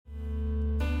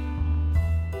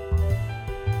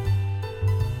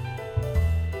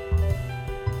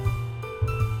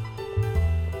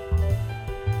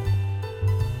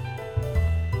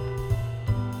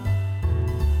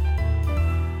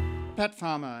Pat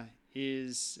Farmer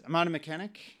is a motor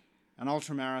mechanic, an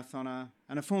ultramarathoner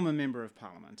and a former Member of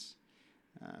Parliament.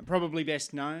 Probably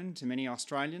best known to many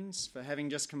Australians for having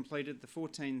just completed the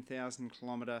 14,000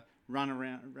 kilometre run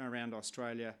around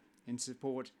Australia in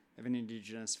support of an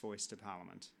Indigenous voice to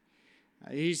Parliament.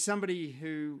 He's somebody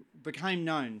who became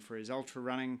known for his ultra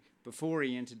running before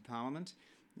he entered Parliament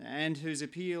and whose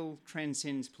appeal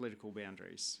transcends political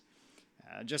boundaries.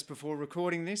 Just before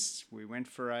recording this, we went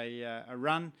for a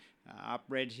run up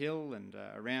Red Hill and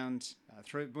around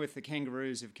through with the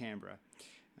Kangaroos of Canberra.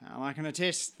 I can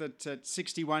attest that at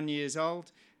 61 years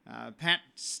old, Pat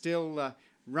still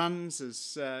runs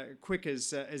as quick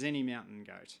as any mountain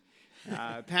goat.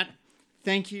 Pat,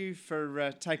 thank you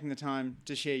for taking the time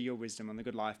to share your wisdom on the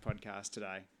Good Life podcast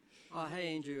today. Oh,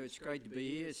 hey Andrew, it's great to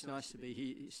be here. It's nice to be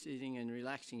here sitting and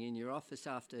relaxing in your office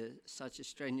after such a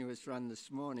strenuous run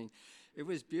this morning. It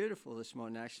was beautiful this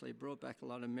morning, actually. It brought back a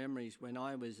lot of memories. When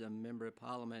I was a Member of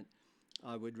Parliament,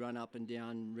 I would run up and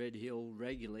down Red Hill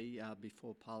regularly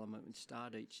before Parliament would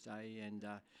start each day, and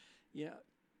it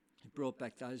brought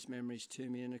back those memories to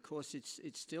me. And of course, it's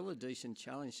still a decent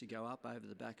challenge to go up over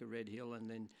the back of Red Hill and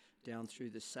then down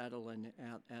through the saddle and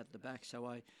out the back. So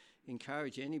I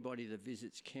encourage anybody that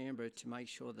visits Canberra to make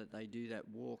sure that they do that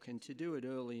walk, and to do it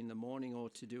early in the morning or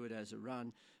to do it as a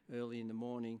run early in the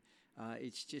morning.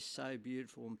 It's just so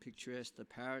beautiful and picturesque. The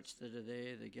parrots that are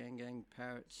there, the gang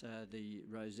parrots, the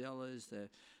rosellas, the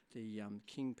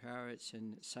king parrots,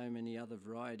 and so many other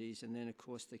varieties. And then, of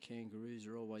course, the kangaroos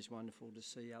are always wonderful to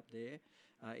see up there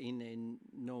in their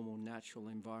normal natural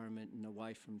environment and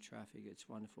away from traffic. It's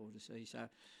wonderful to see. So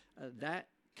that,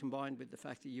 combined with the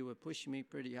fact that you were pushing me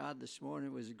pretty hard this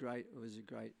morning, was a great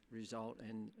result.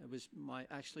 And it was my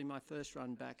first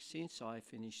run back since I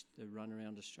finished the run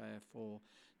around Australia for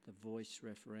the Voice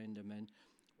referendum. And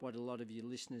what a lot of your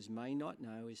listeners may not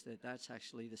know is that that's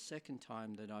actually the second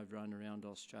time that I've run around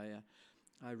Australia.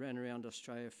 I ran around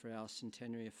Australia for our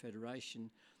centenary of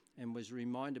Federation and was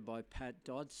reminded by Pat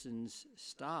Dodson's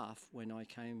staff when I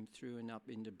came through and up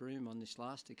into Broome on this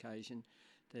last occasion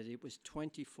that it was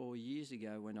 24 years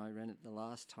ago when I ran it the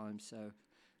last time. So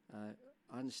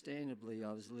understandably,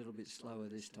 I was a little bit slower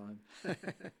this time.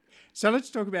 So let's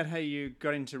talk about how you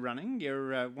got into running.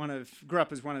 You're grew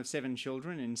up as one of 7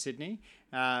 children in Sydney.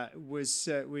 Was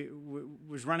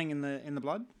running in the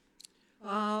blood?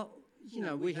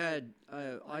 We had.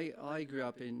 I grew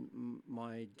up in.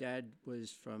 My dad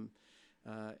was from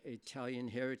Italian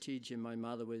heritage, and my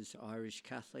mother was Irish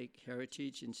Catholic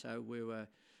heritage, and so we were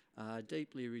a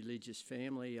deeply religious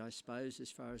family, I suppose, as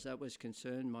far as that was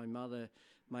concerned. My mother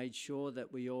made sure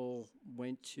that we all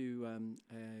went to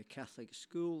a Catholic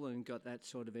school and got that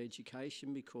sort of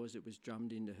education because it was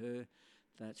drummed into her.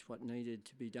 That's what needed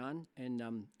to be done. And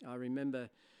I remember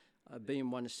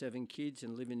being one of 7 kids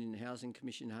and living in a housing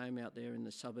commission home out there in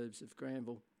the suburbs of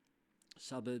Granville,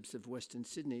 suburbs of Western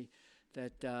Sydney,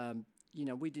 that,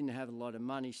 we didn't have a lot of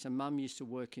money. So Mum used to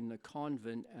work in the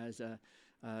convent as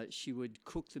she would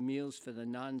cook the meals for the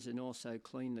nuns and also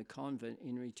clean the convent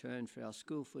in return for our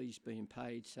school fees being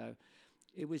paid. So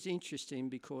it was interesting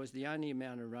because the only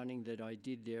amount of running that I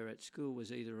did there at school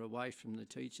was either away from the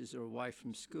teachers or away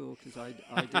from school, because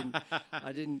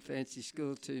I didn't fancy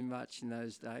school too much in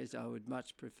those days. I would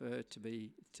much prefer to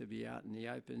be out in the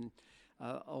open,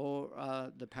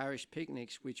 or the parish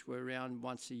picnics, which were around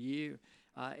once a year.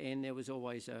 And there was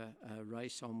always a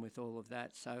race on with all of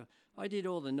that. So I did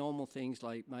all the normal things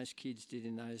like most kids did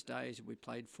in those days. We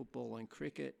played football and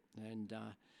cricket, and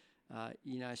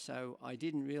so I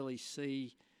didn't really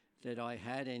see that I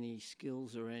had any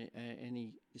skills or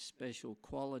any special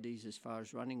qualities as far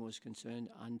as running was concerned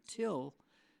until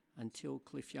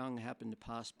Cliff Young happened to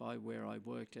pass by where I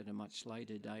worked at a much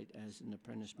later date as an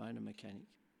apprentice motor mechanic.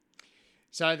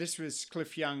 So this was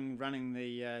Cliff Young running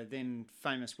the then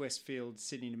famous Westfield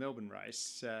Sydney to Melbourne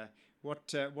race.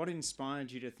 What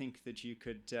inspired you to think that you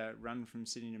could run from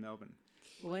Sydney to Melbourne?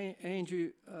 Well,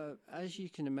 Andrew, as you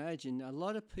can imagine, a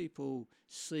lot of people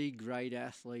see great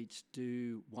athletes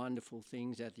do wonderful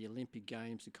things at the Olympic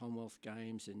Games, the Commonwealth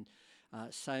Games, and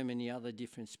so many other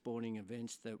different sporting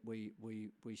events that we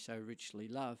so richly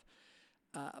love.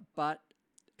 But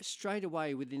straight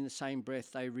away, within the same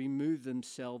breath, they remove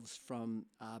themselves from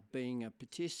being a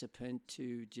participant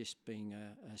to just being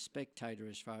a spectator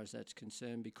as far as that's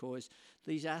concerned, because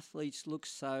these athletes look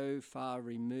so far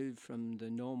removed from the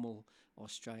normal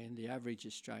Australian, the average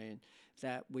Australian,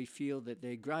 that we feel that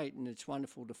they're great and it's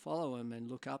wonderful to follow them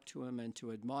and look up to them and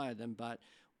to admire them, but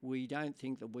we don't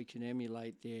think that we can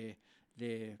emulate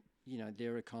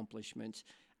their accomplishments.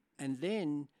 And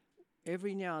then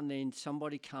every now and then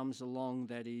somebody comes along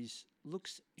that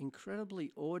looks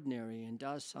incredibly ordinary and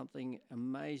does something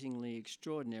amazingly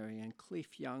extraordinary, and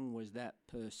Cliff Young was that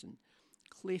person.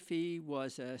 Cliffy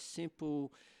was a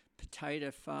simple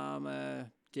potato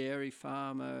farmer, dairy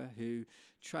farmer who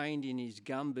trained in his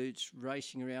gumboots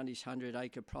racing around his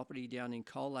 100-acre property down in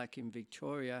Colac in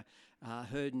Victoria,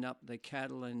 herding up the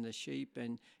cattle and the sheep.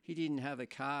 And he didn't have a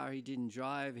car, he didn't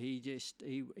drive,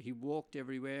 he walked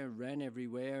everywhere, ran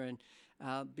everywhere. And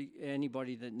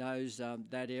anybody that knows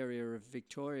that area of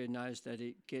Victoria knows that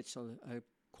it gets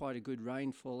quite a good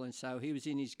rainfall, and so he was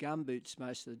in his gumboots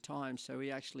most of the time, so he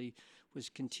actually was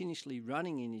continuously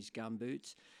running in his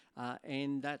gumboots.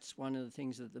 And that's one of the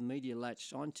things that the media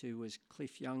latched onto was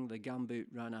Cliff Young, the gumboot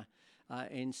runner.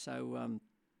 And so,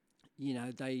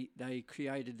 they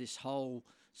created this whole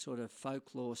sort of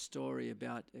folklore story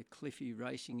about Cliffy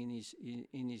racing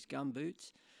in his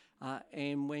gumboots.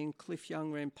 And when Cliff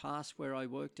Young ran past where I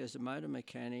worked as a motor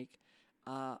mechanic,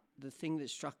 the thing that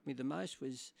struck me the most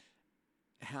was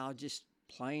how just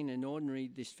plain and ordinary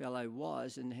this fellow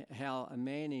was, and how a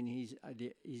man in his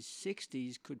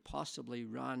 60s could possibly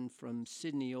run from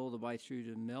Sydney all the way through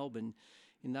to Melbourne,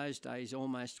 in those days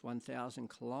almost 1,000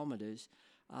 kilometres.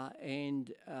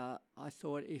 And I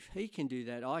thought, if he can do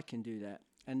that, I can do that.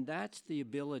 And that's the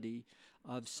ability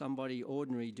of somebody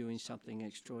ordinary doing something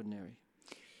extraordinary.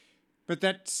 But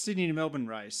that Sydney to Melbourne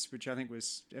race, which I think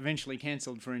was eventually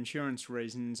cancelled for insurance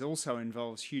reasons, also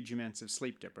involves huge amounts of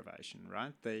sleep deprivation,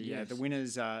 right? Yes. The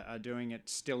winners are doing it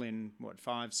still in,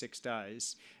 5-6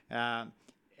 days.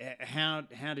 How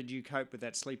did you cope with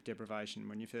that sleep deprivation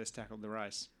when you first tackled the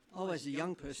race? Oh, as a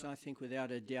young person, I think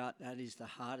without a doubt that is the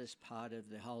hardest part of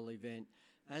the whole event.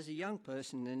 As a young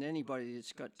person, and anybody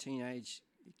that's got teenage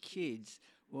kids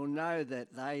will know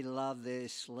that they love their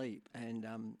sleep, and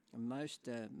most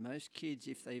kids,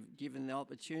 if they've given the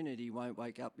opportunity, won't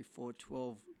wake up before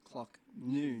 12 o'clock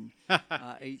noon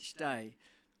each day.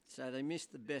 So they miss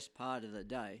the best part of the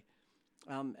day.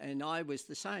 And I was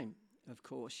the same, of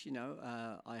course.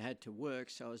 I had to work,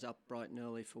 so I was up bright and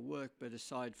early for work. But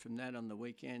aside from that, on the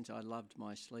weekends, I loved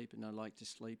my sleep and I liked to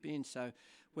sleep in. So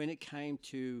when it came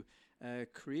to a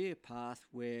career path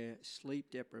where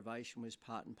sleep deprivation was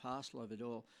part and parcel of it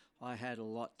all, I had a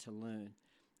lot to learn.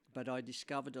 But I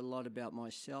discovered a lot about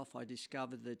myself. I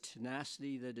discovered the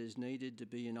tenacity that is needed to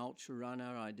be an ultra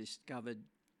runner. I discovered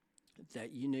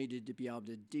that you needed to be able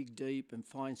to dig deep and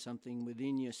find something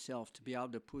within yourself to be able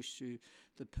to push through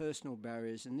the personal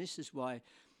barriers. And this is why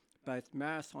both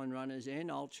marathon runners and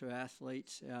ultra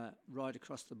athletes right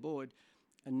across the board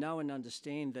know and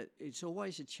understand that it's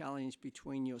always a challenge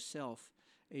between yourself.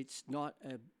 It's not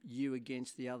you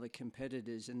against the other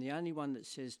competitors, and the only one that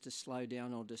says to slow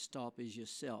down or to stop is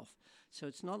yourself. So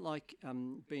it's not like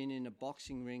being in a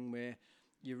boxing ring where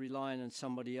you're relying on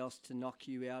somebody else to knock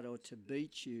you out or to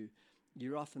beat you.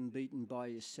 You're often beaten by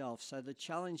yourself. So the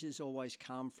challenges always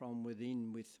come from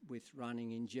within with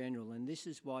running in general, and this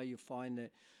is why you find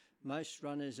that most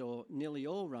runners, or nearly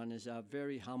all runners, are a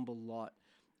very humble lot.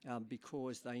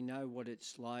 Because they know what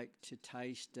it's like to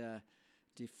taste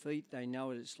defeat. They know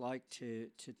what it's like to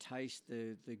taste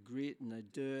the grit and the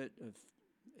dirt of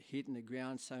hitting the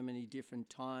ground so many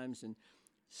different times and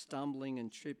stumbling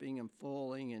and tripping and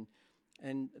falling,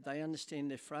 and they understand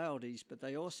their frailties, but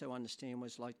they also understand what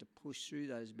it's like to push through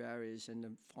those barriers and to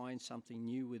find something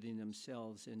new within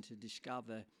themselves and to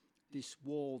discover this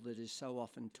wall that is so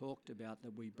often talked about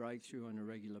that we break through on a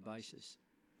regular basis.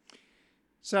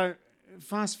 So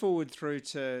fast forward through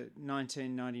to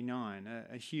 1999,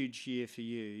 a huge year for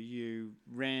you. You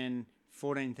ran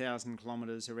 14,000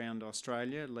 kilometres around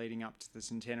Australia leading up to the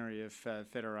centenary of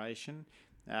Federation.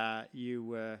 You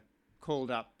were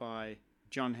called up by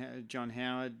John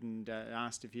Howard and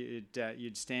asked if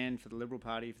you'd stand for the Liberal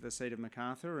Party for the seat of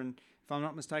Macarthur. And if I'm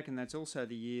not mistaken, that's also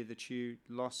the year that you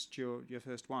lost your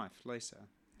first wife, Lisa.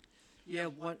 Yeah,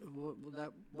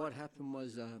 what happened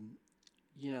was...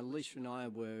 Lisa and I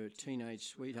were teenage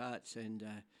sweethearts, and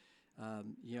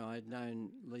I'd known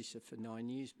Lisa for 9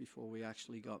 years before we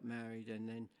actually got married, and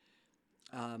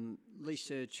then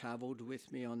Lisa travelled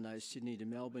with me on those Sydney to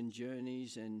Melbourne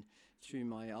journeys and through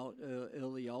my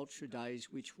early ultra days,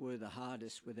 which were the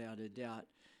hardest without a doubt.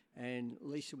 And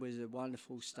Lisa was a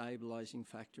wonderful stabilising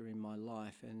factor in my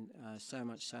life, and so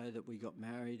much so that we got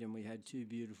married and we had 2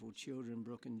 beautiful children,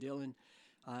 Brooke and Dylan,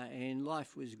 and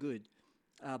life was good.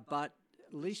 But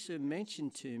Lisa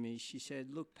mentioned to me, she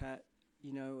said, look, Pat,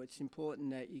 it's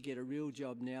important that you get a real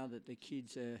job now that the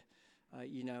kids are,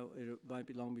 it won't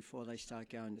be long before they start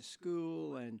going to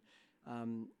school, and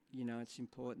it's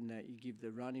important that you give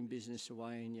the running business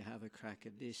away and you have a crack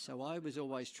at this. So I was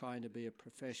always trying to be a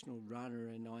professional runner,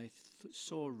 and I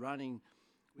saw running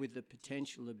with the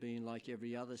potential of being like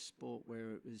every other sport,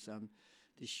 where it was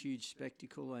this huge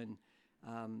spectacle and,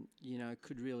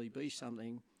 could really be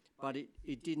something. But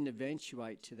it didn't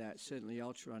eventuate to that. Certainly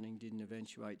ultra running didn't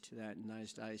eventuate to that in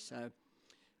those days. So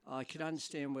I could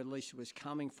understand where Lisa was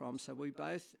coming from. So we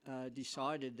both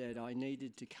decided that I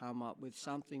needed to come up with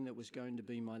something that was going to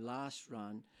be my last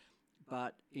run.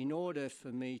 But in order for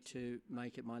me to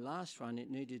make it my last run,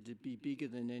 it needed to be bigger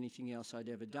than anything else I'd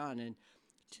ever done. And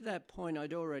to that point,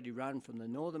 I'd already run from the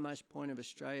northernmost point of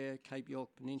Australia, Cape York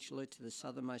Peninsula, to the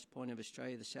southernmost point of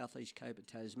Australia, the southeast Cape of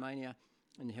Tasmania,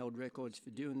 and held records for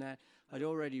doing that. I'd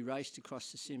already raced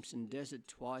across the Simpson Desert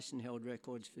twice and held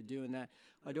records for doing that.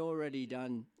 I'd already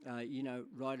done,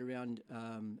 right around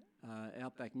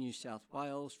outback New South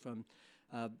Wales, from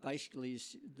basically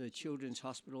the Children's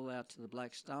Hospital out to the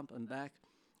Black Stump and back.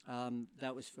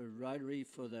 That was for Rotary,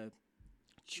 for the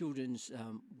children's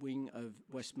wing of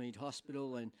Westmead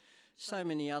Hospital, and so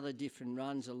many other different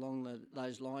runs along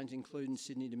those lines, including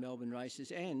Sydney to Melbourne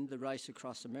races and the race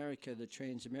across America, the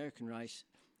Trans-American race,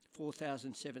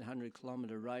 4,700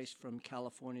 kilometre race from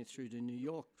California through to New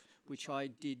York, which I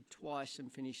did twice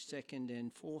and finished second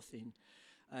and fourth in.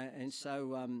 And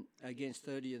so against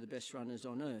 30 of the best runners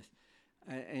on earth.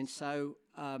 And so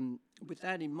with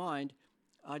that in mind,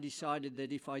 I decided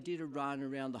that if I did a run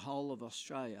around the whole of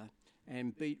Australia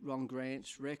and beat Ron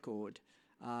Grant's record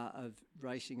of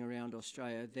racing around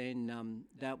Australia, then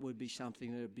that would be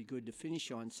something that would be good to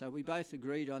finish on. So we both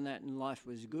agreed on that, and life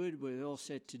was good. We were all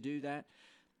set to do that.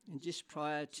 And just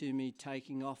prior to me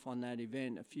taking off on that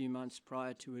event, a few months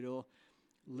prior to it all,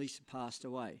 Lisa passed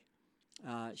away.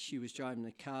 She was driving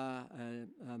the car.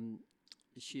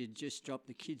 She had just dropped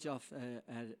the kids off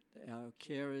at our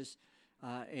carers,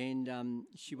 and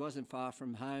she wasn't far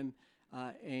from home,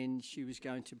 and she was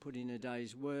going to put in a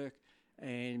day's work,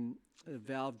 and the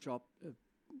valve drop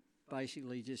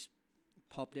basically just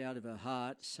popped out of her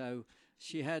heart. So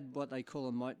she had what they call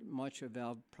a mitral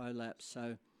valve prolapse.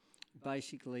 So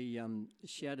basically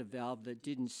she had a valve that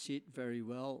didn't sit very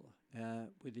well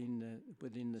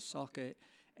within the socket,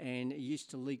 and it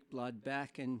used to leak blood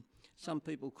back, and some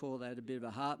people call that a bit of a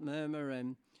heart murmur,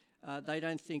 and they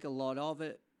don't think a lot of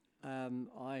it.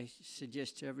 I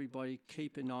suggest to everybody,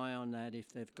 keep an eye on that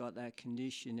if they've got that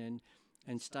condition,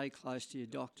 and stay close to your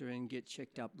doctor and get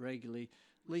checked up regularly.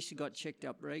 Lisa got checked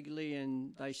up regularly,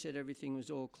 and they said everything was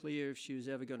all clear. If she was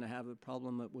ever going to have a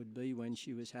problem, it would be when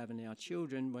she was having our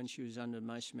children, when she was under the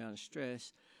most amount of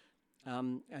stress.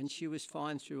 And she was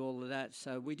fine through all of that,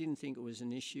 so we didn't think it was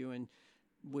an issue, and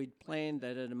we'd planned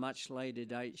that at a much later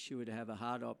date she would have a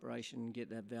heart operation and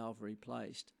get that valve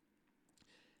replaced.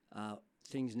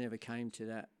 Things never came to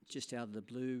that. Just out of the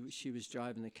blue, she was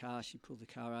driving the car. She pulled the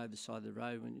car over the side of the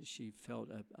road when she felt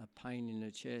a pain in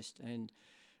her chest, and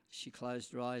she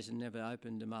closed her eyes and never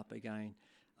opened them up again.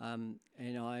 And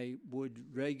I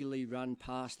would regularly run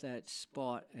past that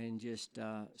spot and just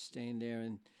stand there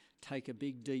and take a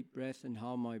big deep breath and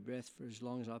hold my breath for as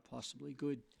long as I possibly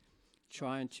could,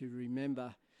 trying to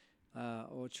remember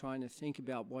or trying to think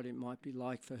about what it might be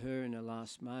like for her in her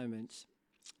last moments.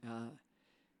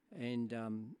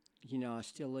 I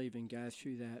still even go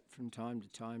through that from time to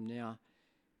time now,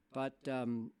 but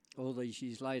all these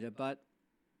years later. But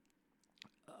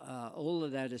all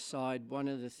of that aside, one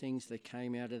of the things that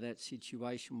came out of that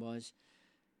situation was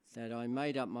that I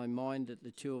made up my mind that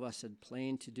the two of us had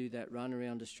planned to do that run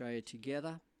around Australia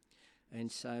together.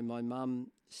 And so my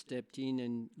mum stepped in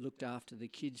and looked after the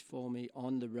kids for me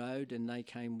on the road, and they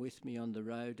came with me on the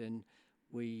road, and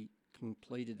we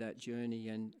completed that journey.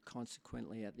 And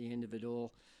consequently, at the end of it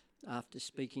all, after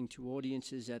speaking to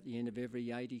audiences at the end of every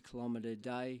 80-kilometre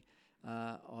day,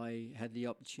 I had the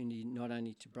opportunity not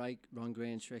only to break Ron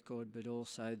Grant's record, but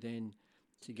also then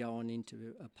to go on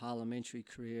into a parliamentary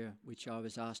career, which I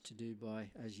was asked to do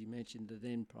by, as you mentioned, the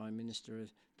then Prime Minister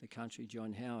of the country,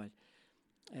 John Howard.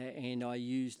 And I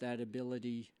used that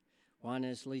ability, one,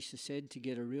 as Lisa said, to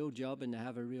get a real job and to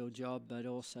have a real job, but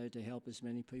also to help as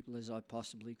many people as I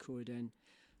possibly could. And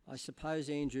I suppose,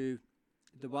 Andrew,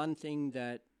 the one thing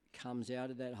that comes out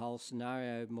of that whole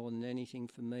scenario more than anything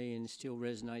for me, and still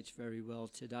resonates very well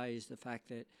today, is the fact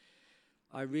that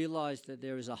I realised that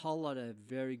there is a whole lot of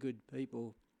very good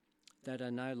people that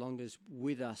are no longer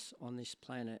with us on this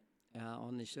planet,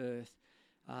 on this earth,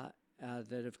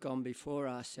 that have gone before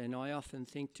us. And I often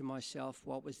think to myself,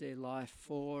 what was their life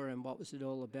for, and what was it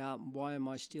all about, and why am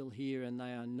I still here and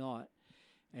they are not?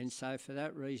 And so for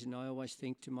that reason, I always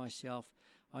think to myself,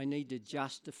 I need to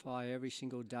justify every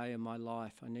single day of my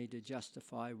life. I need to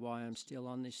justify why I'm still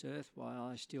on this earth, why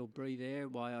I still breathe air,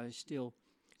 why I still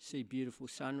see beautiful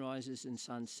sunrises and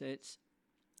sunsets.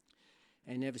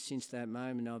 And ever since that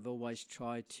moment, I've always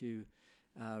tried to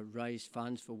raise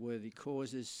funds for worthy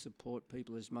causes, support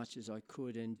people as much as I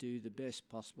could, and do the best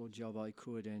possible job I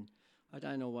could. And I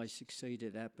don't always succeed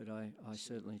at that, but I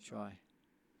certainly try.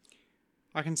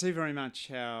 I can see very much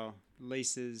how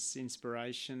Lisa's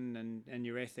inspiration and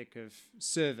your ethic of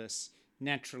service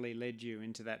naturally led you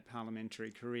into that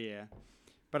parliamentary career.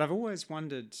 But I've always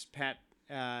wondered, Pat,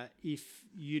 if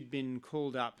you'd been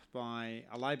called up by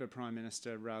a Labor Prime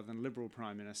Minister rather than Liberal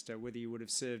Prime Minister, whether you would have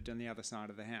served on the other side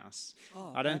of the House.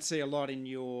 I don't see a lot in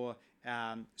your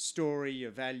story,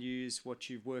 your values, what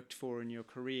you've worked for in your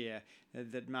career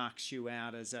that marks you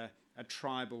out as a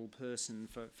tribal person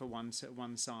for one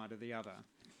side or the other.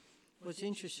 Well, it's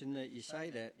interesting that you say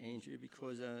that, Andrew,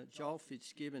 because Joel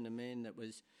Fitzgibbon, a man that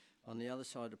was on the other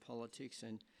side of politics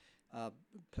and a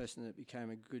person that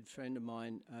became a good friend of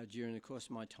mine during the course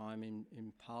of my time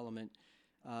in Parliament,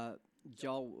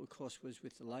 Joel, of course, was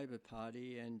with the Labor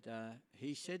Party, and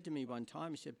he said to me one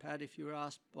time, he said, Pat, if you were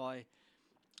asked by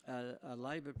a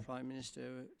Labor Prime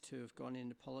Minister to have gone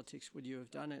into politics, would you have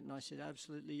done it? And I said,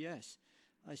 absolutely yes.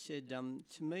 I said,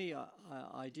 to me,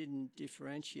 I didn't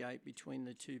differentiate between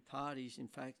the two parties. In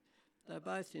fact, they're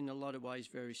both in a lot of ways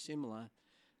very similar.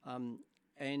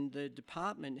 And the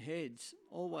department heads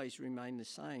always remain the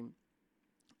same.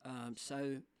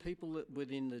 So people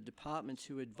within the departments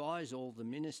who advise all the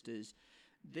ministers,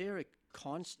 they're a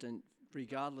constant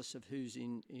regardless of who's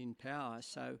in power.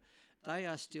 So they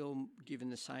are still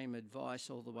given the same advice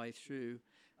all the way through.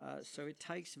 So it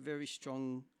takes a very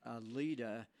strong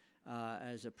leader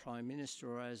as a Prime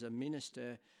Minister or as a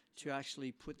Minister to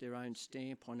actually put their own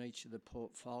stamp on each of the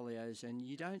portfolios, and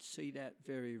you don't see that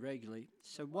very regularly.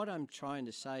 So what I'm trying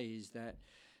to say is that,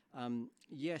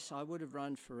 yes, I would have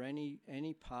run for any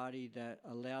party that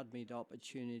allowed me the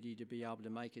opportunity to be able to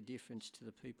make a difference to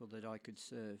the people that I could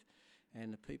serve.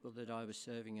 And the people that I was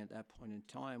serving at that point in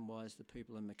time was the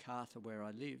people in Macarthur where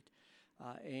I lived.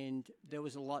 And there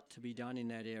was a lot to be done in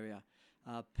that area.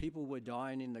 People were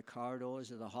dying in the corridors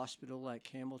of the hospital at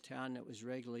Campbelltown. It was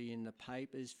regularly in the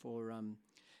papers for,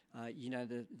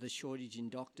 the shortage in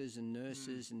doctors and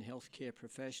nurses and healthcare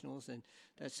professionals, and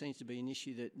that seems to be an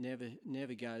issue that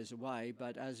never goes away.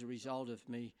 But as a result of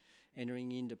me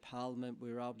entering into Parliament,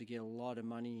 we were able to get a lot of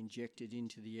money injected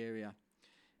into the area.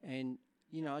 And,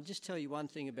 I'll just tell you one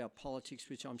thing about politics,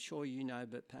 which I'm sure you know,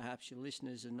 but perhaps your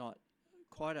listeners are not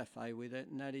quite au fait with it,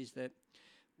 and that is that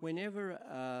whenever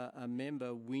a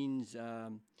member wins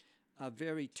a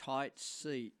very tight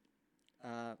seat,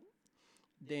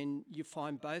 then you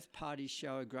find both parties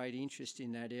show a great interest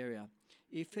in that area.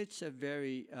 If it's a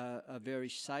very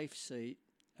safe seat,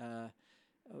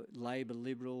 Labor,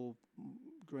 Liberal,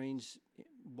 Greens,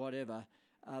 whatever,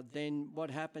 then what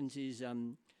happens is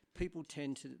people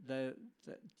tend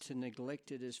to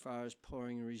neglect it as far as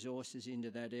pouring resources into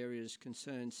that area is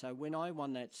concerned. So when I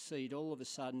won that seat, all of a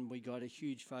sudden we got a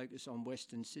huge focus on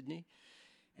Western Sydney,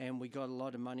 and we got a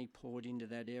lot of money poured into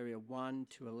that area, one,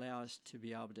 to allow us to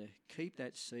be able to keep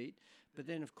that seat, but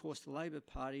then of course the Labor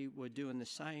Party were doing the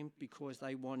same because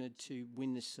they wanted to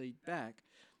win the seat back.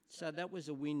 So that was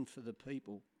a win for the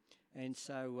people. And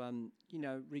so,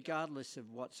 regardless of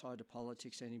what side of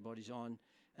politics anybody's on,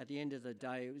 at the end of the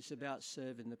day, it was about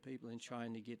serving the people and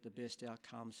trying to get the best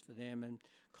outcomes for them. And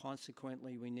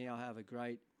consequently, we now have a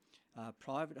great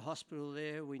private hospital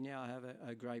there. We now have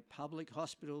a great public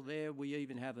hospital there. We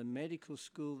even have a medical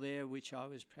school there, which I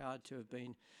was proud to have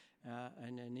been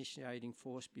an initiating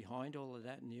force behind all of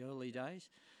that in the early days.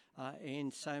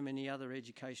 And so many other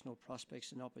educational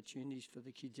prospects and opportunities for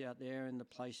the kids out there, and the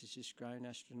place has just grown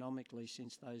astronomically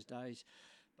since those days.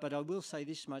 But I will say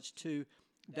this much too,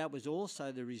 that was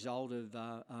also the result of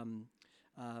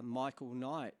Michael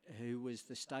Knight, who was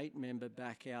the state member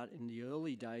back out in the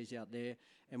early days out there,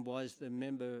 and was the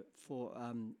member for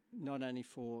not only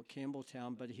for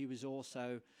Campbelltown, but he was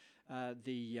also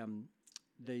the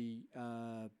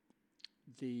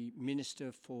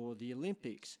minister for the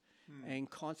Olympics. And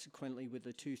consequently, with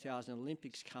the 2000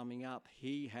 Olympics coming up,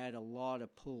 he had a lot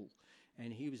of pull,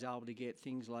 and he was able to get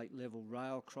things like level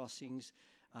rail crossings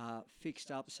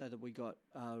fixed up so that we got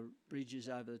bridges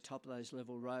over the top of those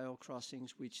level rail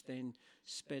crossings, which then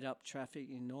sped up traffic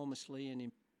enormously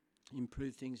and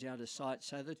improved things out of sight.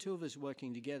 So the two of us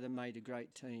working together made a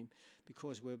great team,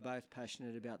 because we're both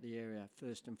passionate about the area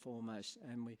first and foremost,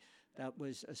 and that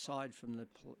was aside from the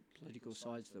political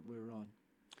sides that we were on.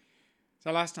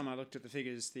 So last time I looked at the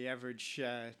figures, the average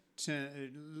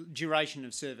duration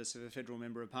of service of a federal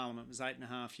member of parliament was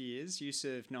 8.5 years. You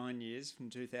served 9 years from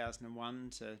 2001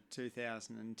 to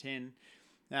 2010.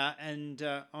 And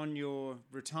on your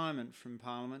retirement from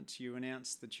Parliament, you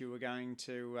announced that you were going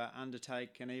to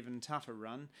undertake an even tougher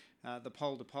run, the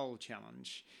Pole to Pole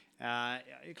Challenge.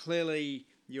 Clearly,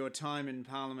 your time in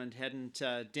Parliament hadn't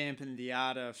dampened the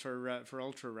ardour for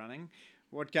ultra running.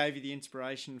 What gave you the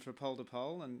inspiration for Pole to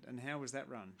Pole, and how was that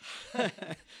run?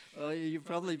 Well, you'll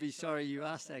probably be sorry you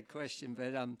asked that question,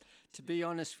 but to be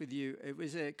honest with you, it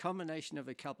was a combination of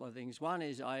a couple of things. One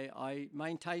is I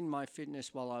maintained my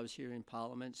fitness while I was here in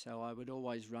Parliament, so I would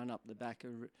always run up the back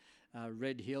of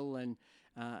Red Hill and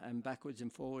backwards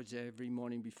and forwards every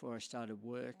morning before I started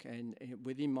work. And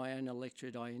within my own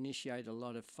electorate, I initiate a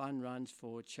lot of fun runs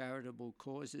for charitable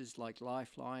causes like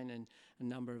Lifeline and a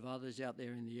number of others out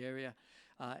there in the area.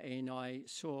 And I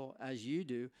saw, as you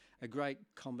do, a great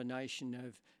combination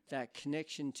of that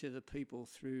connection to the people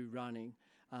through running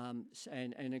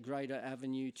and a greater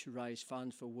avenue to raise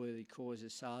funds for worthy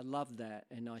causes. So I love that,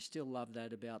 and I still love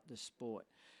that about the sport.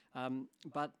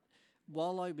 But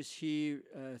while I was here,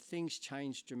 things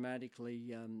changed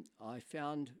dramatically. I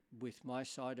found with my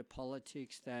side of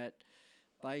politics that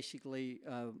basically,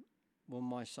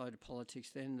 my side of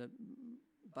politics then,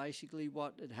 basically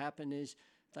what had happened is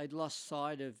they'd lost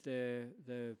sight of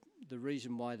the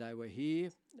reason why they were here.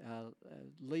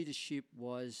 Leadership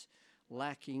was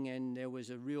lacking, and there was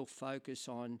a real focus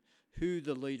on who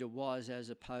the leader was as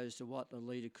opposed to what the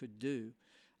leader could do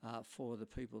for the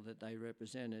people that they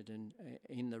represented and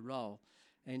in the role.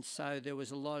 And so there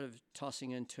was a lot of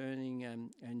tossing and turning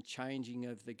and changing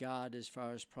of the guard as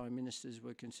far as prime ministers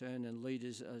were concerned and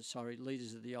leaders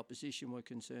of the opposition were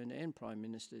concerned and prime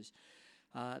ministers.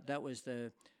 That was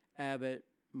the Abbott,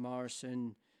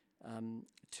 Morrison,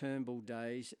 Turnbull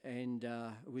days, and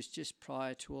it was just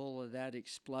prior to all of that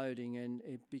exploding, and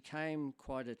it became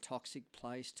quite a toxic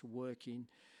place to work in.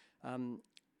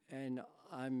 And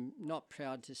I'm not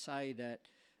proud to say that,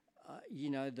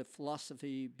 the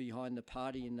philosophy behind the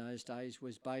party in those days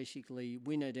was basically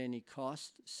win at any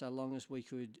cost, so long as we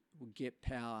could get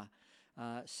power.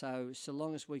 So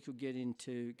long as we could get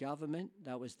into government,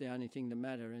 that was the only thing that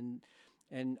mattered.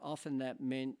 And often that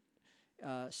meant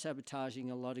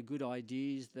sabotaging a lot of good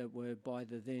ideas that were by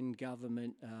the then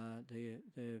government,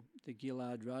 the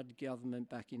Gillard-Rudd government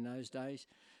back in those days.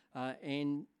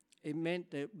 And it meant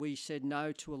that we said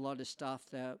no to a lot of stuff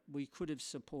that we could have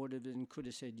supported and could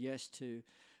have said yes to.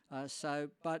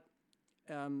 But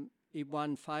it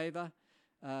won favour,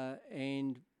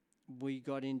 and we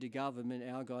got into government.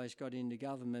 Our guys got into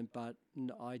government, but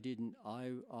I didn't.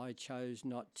 I chose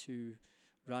not to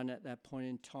run at that point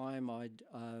in time. I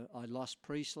lost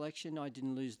pre-selection. I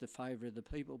didn't lose the favour of the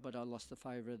people, but I lost the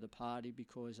favour of the party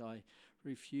because I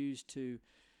refused to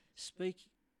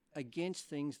speak against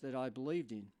things that I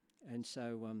believed in. And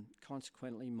so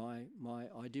consequently,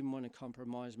 I didn't want to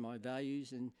compromise my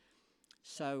values, and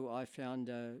so I found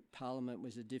Parliament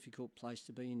was a difficult place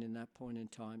to be in that point in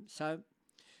time. So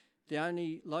the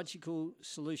only logical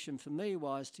solution for me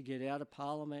was to get out of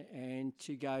Parliament and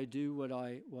to go do what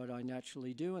I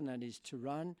naturally do, and that is to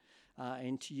run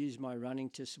and to use my running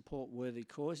to support worthy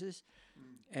causes.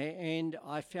 And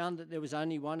I found that there was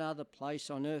only one other place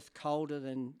on earth colder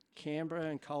than Canberra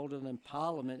and colder than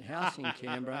Parliament House in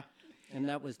Canberra, and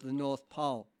that was the North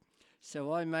Pole.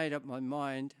 So I made up my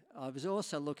mind. I was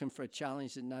also looking for a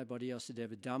challenge that nobody else had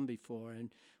ever done before.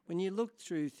 And when you look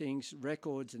through things,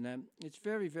 records and that, it's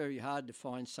very, very hard to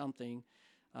find something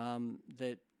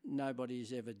that nobody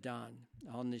has ever done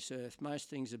on this earth. Most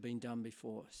things have been done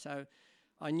before. So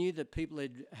I knew that people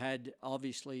had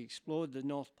obviously explored the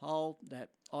North Pole, that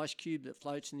ice cube that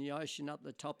floats in the ocean up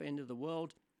the top end of the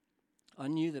world. I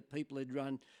knew that people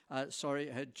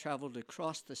had travelled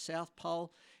across the South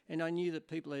Pole, and I knew that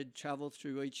people had travelled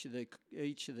through each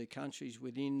of the countries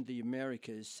within the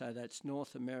Americas. So that's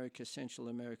North America, Central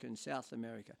America, and South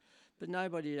America. But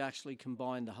nobody had actually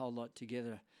combined the whole lot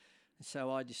together.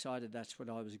 So I decided that's what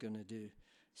I was going to do.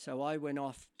 So I went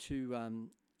off to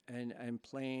and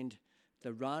planned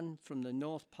the run from the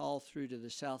North Pole through to the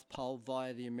South Pole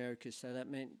via the Americas. So that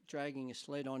meant dragging a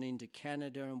sled on into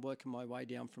Canada and working my way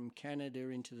down from Canada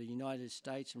into the United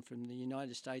States, and from the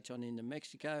United States on into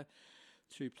Mexico,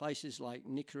 through places like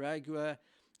Nicaragua,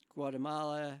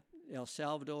 Guatemala, El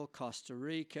Salvador, Costa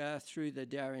Rica, through the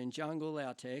Darien Jungle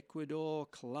out to Ecuador,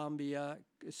 Colombia,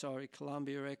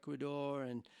 Ecuador,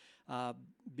 and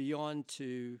beyond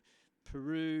to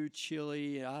Peru,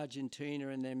 Chile, Argentina,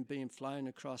 and then being flown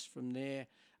across from there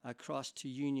across to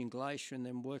Union Glacier, and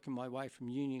then working my way from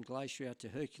Union Glacier out to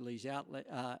Hercules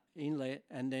Inlet,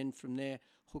 and then from there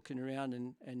hooking around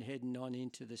and heading on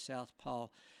into the South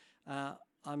Pole.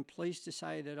 I'm pleased to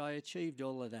say that I achieved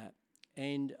all of that.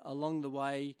 And along the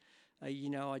way,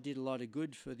 I did a lot of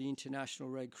good for the International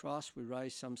Red Cross. We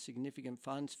raised some significant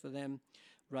funds for them,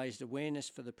 raised awareness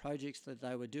for the projects that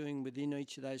they were doing within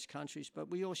each of those countries. But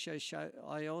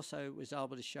I also was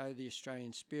able to show the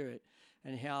Australian spirit,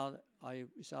 and how I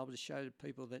was able to show to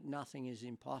people that nothing is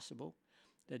impossible,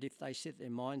 that if they set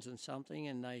their minds on something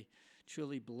and they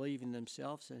truly believe in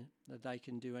themselves, that they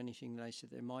can do anything they set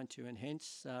their mind to. And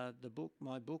hence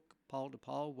my book, Pole to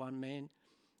Pole, One Man,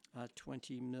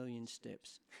 20 Million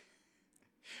Steps.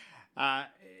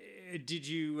 Did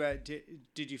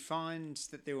you find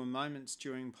that there were moments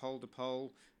during Pole to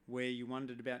Pole where you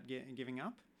wondered about giving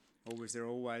up? Or was there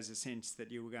always a sense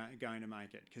that you were going to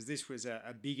make it? Because this was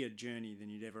a bigger journey than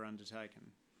you'd ever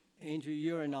undertaken. Andrew,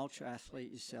 you're an ultra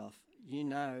athlete yourself. You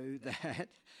know that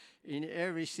in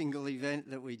every single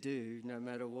event that we do, no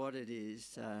matter what it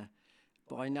is,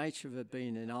 by nature of it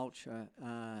being an ultra,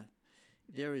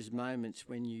 there is moments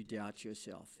when you doubt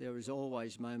yourself. There is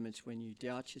always moments when you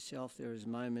doubt yourself. There is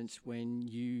moments when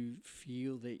you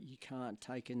feel that you can't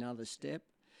take another step,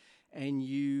 and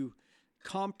you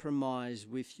compromise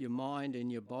with your mind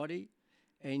and your body,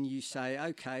 and you say,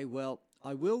 okay, well,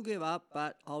 I will give up,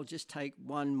 but I'll just take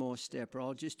one more step, or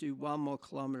I'll just do 1 more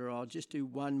kilometre, or I'll just do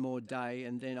 1 more day,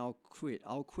 and then I'll quit.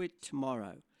 I'll quit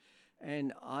tomorrow.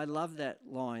 And I love that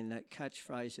line, that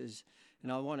catchphrase,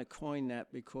 and I want to coin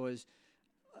that, because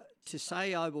to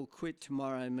say I will quit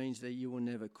tomorrow means that you will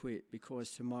never quit,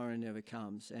 because tomorrow never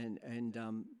comes. And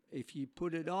if you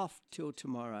put it off till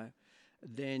tomorrow,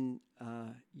 then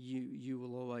you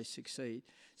will always succeed.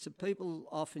 So people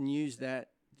often use that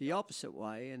the opposite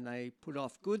way, and they put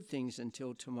off good things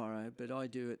until tomorrow, but I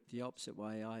do it the opposite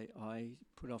way. I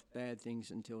put off bad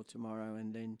things until tomorrow,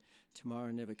 and then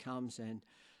tomorrow never comes, and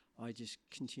I just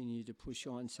continue to push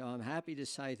on. So I'm happy to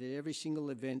say that every single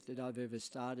event that I've ever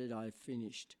started, I've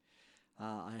finished.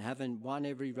 I haven't won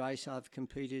every race I've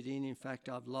competed in. In fact,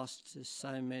 I've lost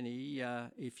so many,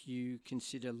 if you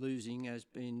consider losing as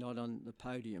being not on the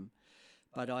podium.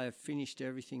 But I have finished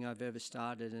everything I've ever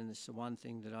started, and it's the one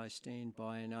thing that I stand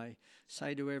by. And I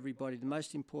say to everybody, the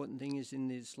most important thing is in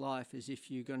this life is,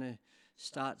 if you're going to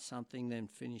start something, then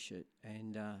finish it.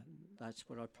 And that's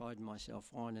what I pride myself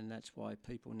on, and that's why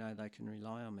people know they can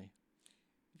rely on me.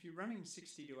 If you're running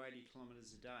 60 to 80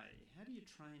 kilometres a day, how do you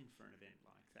train for an event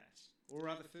like that? Or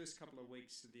are the first couple of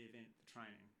weeks of the event the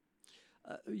training?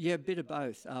 Yeah, a bit of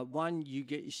both. One, you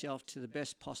get yourself to the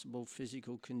best possible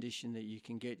physical condition that you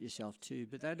can get yourself to,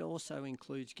 but that also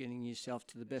includes getting yourself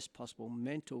to the best possible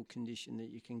mental condition that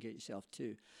you can get yourself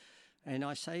to. And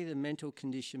I say the mental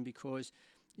condition because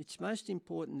it's most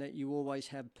important that you always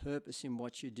have purpose in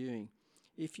what you're doing.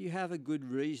 If you have a good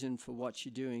reason for what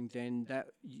you're doing, then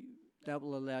that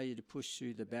will allow you to push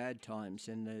through the bad times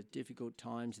and the difficult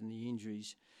times and the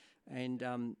injuries. And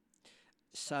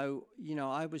so,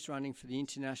 I was running for the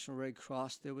International Red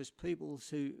Cross. There was people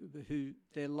who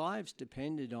their lives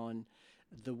depended on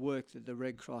the work that the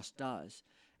Red Cross does.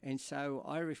 And so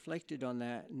I reflected on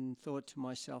that and thought to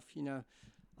myself,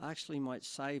 I actually might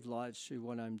save lives through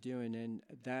what I'm doing, and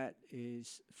that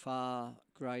is far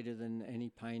greater than any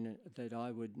pain that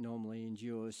I would normally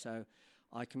endure. So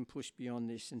I can push beyond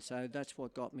this. And so that's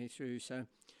what got me through. So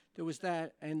there was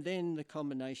that. And then the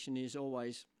combination is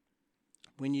always,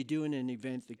 when you're doing an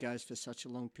event that goes for such a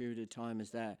long period of time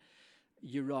as that,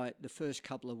 you're right, the first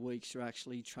couple of weeks are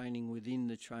actually training within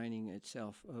the training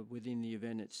itself, within the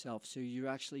event itself. So you're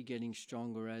actually getting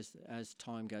stronger as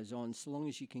time goes on, so long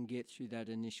as you can get through that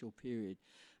initial period.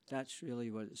 That's really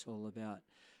what it's all about.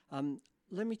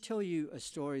 Let me tell you a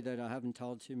story that I haven't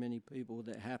told too many people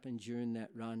that happened during that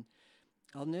run.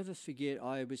 I'll never forget,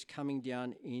 I was coming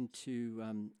down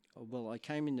into, I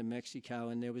came into Mexico,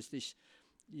 and there was this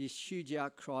huge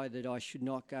outcry that I should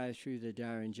not go through the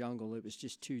Darien jungle. It was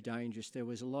just too dangerous. There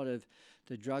was a lot of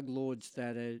the drug lords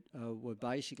that were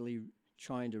basically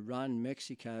trying to run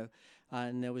Mexico,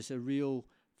 and there was a real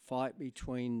fight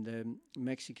between the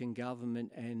Mexican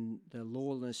government and the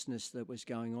lawlessness that was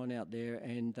going on out there,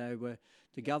 and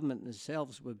the government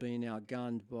themselves were being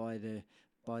outgunned by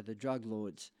the drug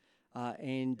lords.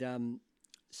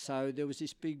 So there was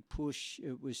this big push.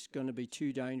 It was going to be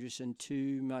too dangerous and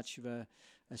too much of a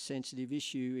sensitive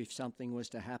issue if something was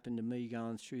to happen to me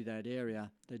going through that area,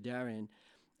 the Darien.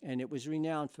 And it was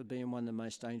renowned for being one of the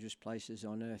most dangerous places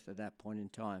on earth at that point in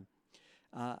time.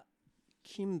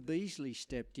 Kim Beazley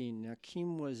stepped in. Now,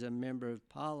 Kim was a member of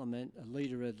Parliament, a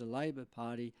leader of the Labor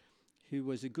Party, who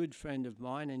was a good friend of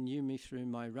mine and knew me through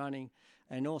my running,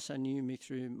 and also knew me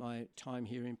through my time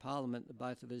here in Parliament. The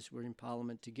both of us were in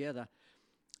Parliament together.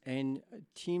 And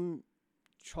Tim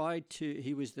tried to.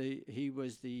 He was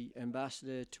the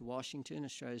ambassador to Washington,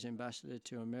 Australia's ambassador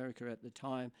to America at the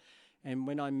time. And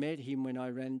when I met him, when I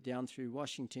ran down through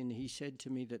Washington, he said to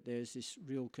me that there's this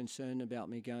real concern about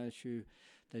me going through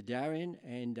the Darien,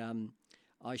 and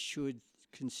I should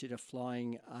consider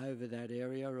flying over that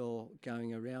area or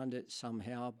going around it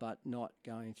somehow, but not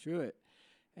going through it.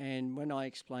 And when I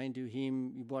explained to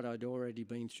him what I'd already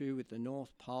been through with the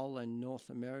North Pole and North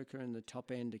America and the top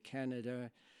end of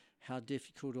Canada, how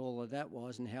difficult all of that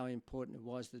was and how important it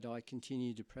was that I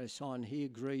continued to press on, he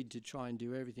agreed to try and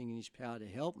do everything in his power to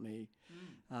help me.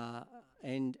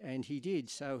 And he did.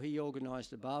 So he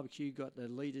organised a barbecue, got the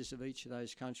leaders of each of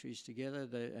those countries together,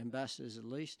 the ambassadors at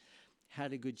least,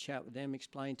 had a good chat with them,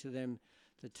 explained to them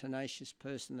the tenacious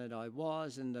person that I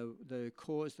was and the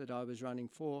cause that I was running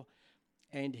for.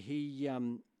 And he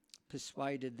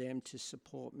persuaded them to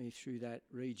support me through that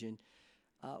region.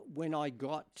 When I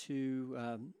got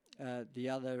to the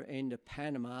other end of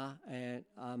Panama, and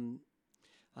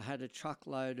I had a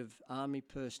truckload of army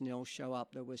personnel show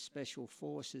up that were special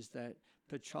forces that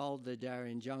patrolled the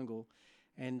Darien jungle,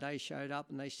 and they showed up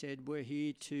and they said, "We're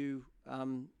here to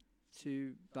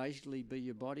basically be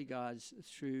your bodyguards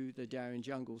through the Darien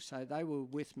jungle." So they were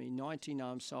with me, 19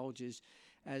 armed soldiers,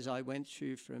 as I went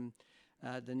through from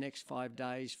the next 5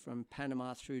 days from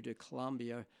Panama through to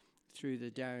Colombia, through the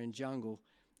Darien jungle.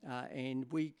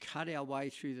 And we cut our way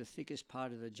through the thickest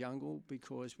part of the jungle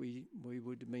because we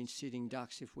would have been sitting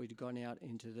ducks if we'd gone out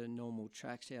into the normal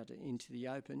tracks, out into the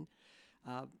open.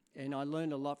 And I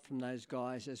learned a lot from those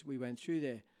guys as we went through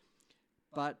there.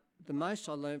 But the most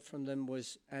I learned from them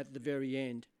was at the very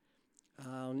end.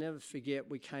 I'll never forget,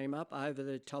 we came up over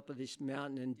the top of this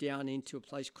mountain and down into a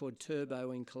place called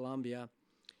Turbo in Colombia.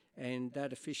 And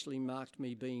that officially marked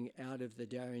me being out of the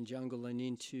Darien jungle and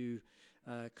into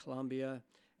Colombia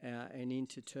and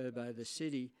into Turbo, the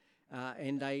city.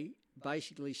 And they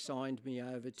basically signed me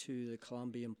over to the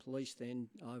Colombian police then.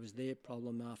 I was their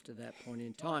problem after that point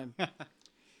in time.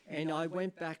 And I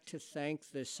went back to thank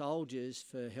the soldiers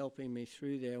for helping me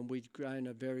through there, and we'd grown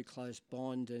a very close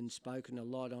bond and spoken a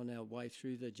lot on our way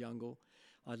through the jungle.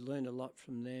 I'd learned a lot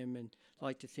from them, and I'd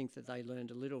like to think that they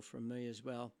learned a little from me as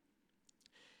well.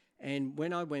 And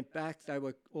when I went back, they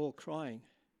were all crying.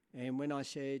 And when I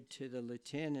said to the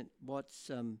lieutenant,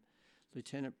 "What's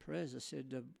Lieutenant Perez?" I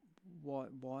said,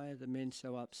 why are the men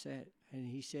so upset? And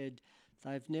he said,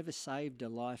 "They've never saved a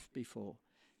life before."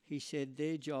 He said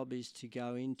their job is to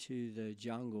go into the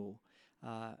jungle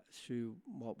through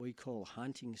what we call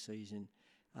hunting season,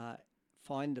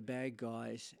 find the bad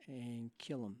guys and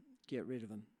kill them, get rid of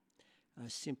them.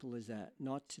 Simple as that.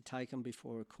 Not to take them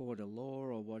before a court of law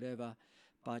or whatever,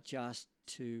 but just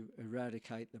to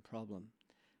eradicate the problem.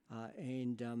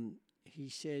 And he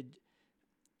said,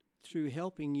 through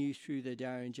helping you through the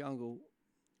Darien jungle,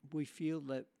 we feel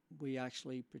that we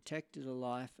actually protected a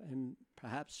life, and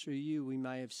perhaps through you we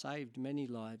may have saved many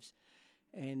lives.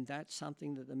 And that's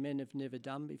something that the men have never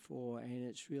done before, and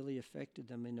it's really affected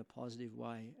them in a positive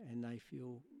way, and they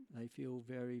feel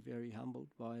very, very humbled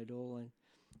by it all and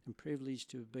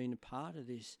privileged to have been a part of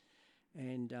this.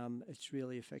 And it's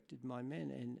really affected my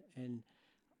men, and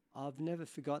I've never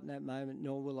forgotten that moment,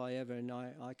 nor will I ever. And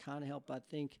I can't help but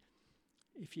think,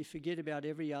 if you forget about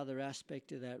every other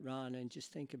aspect of that run and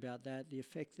just think about that, the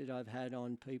effect that I've had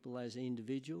on people as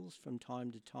individuals from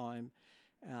time to time,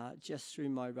 just through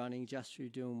my running, just through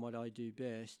doing what I do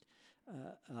best,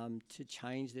 to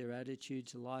change their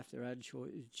attitudes to life, their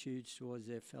attitudes towards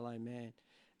their fellow man,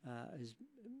 is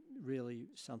really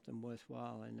something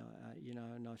worthwhile. And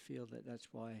and I feel that that's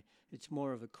why it's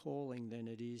more of a calling than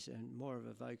it is, and more of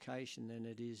a vocation than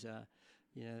it is,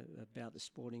 about the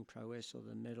sporting prowess or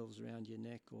the medals around your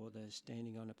neck or the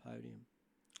standing on a podium.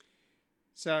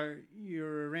 So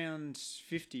you're around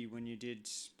 50 when you did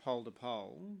pole to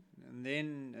pole, and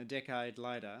then a decade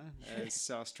later, as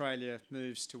Australia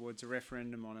moves towards a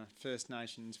referendum on a First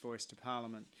Nations voice to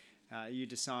Parliament, you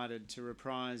decided to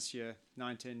reprise your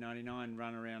 1999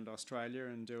 run around Australia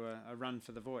and do a run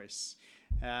for the voice.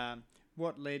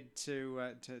 What led to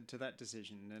that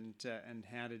decision, and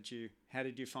how did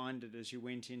you find it as you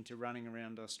went into running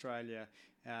around Australia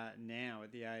now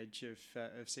at the age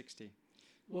of 60?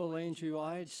 Well, Andrew,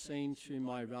 I had seen through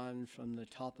my run from the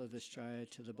top of Australia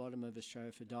to the bottom of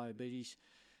Australia for Diabetes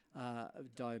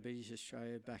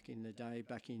Australia back in the day,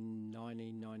 back in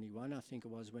 1991, I think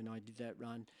it was when I did that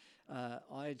run.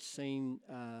 I had seen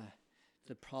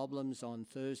the problems on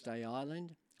Thursday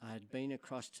Island. I had been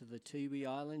across to the Tiwi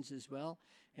Islands as well,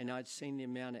 and I'd seen the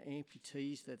amount of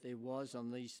amputees that there was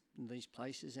on these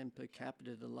places, and per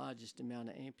capita the largest amount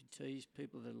of amputees,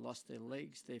 people that lost their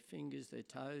legs, their fingers, their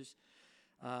toes,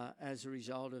 as a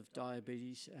result of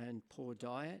diabetes and poor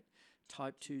diet,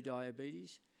 type 2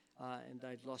 diabetes, and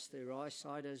they'd lost their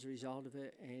eyesight as a result of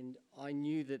it. And I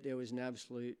knew that there was an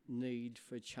absolute need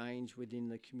for change within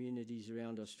the communities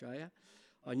around Australia.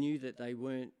 I knew that they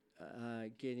weren't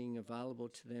getting available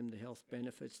to them the health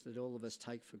benefits that all of us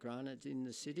take for granted in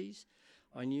the cities.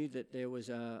 I knew that there was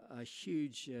a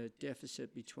huge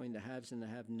deficit between the haves and the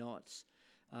have-nots,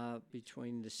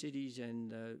 between the cities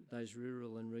and those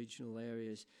rural and regional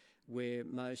areas where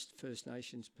most First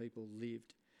Nations people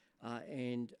lived.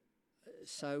 And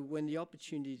so when the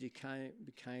opportunity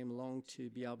came along to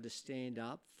be able to stand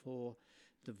up for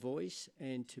the voice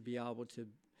and to be able to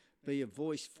be a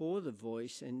voice for the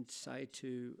voice and say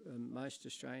to most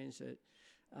Australians that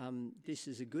this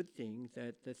is a good thing,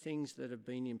 that the things that have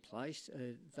been in place,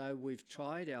 though we've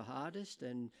tried our hardest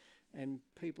and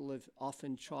people have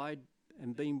often tried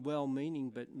and been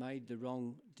well-meaning but made the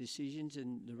wrong decisions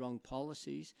and the wrong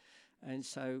policies. And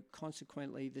so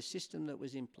consequently the system that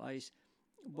was in place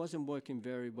wasn't working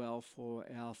very well for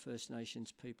our First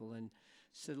Nations people. And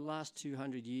so the last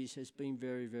 200 years has been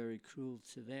very, very cruel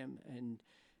to them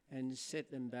and set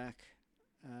them back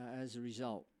as a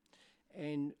result.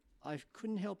 And I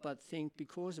couldn't help but think,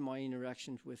 because of my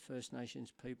interactions with First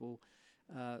Nations people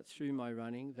through my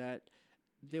running, that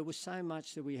there was so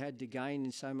much that we had to gain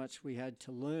and so much we had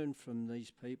to learn from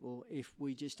these people if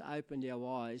we just opened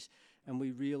our eyes and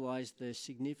we realised the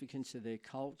significance of their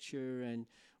culture, and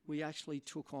we actually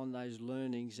took on those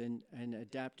learnings and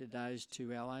adapted those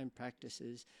to our own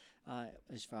practices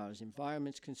as far as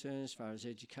environment's concerned, as far as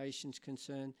education's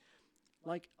concerned.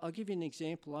 Like, I'll give you an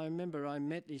example. I remember I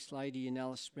met this lady in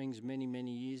Alice Springs many,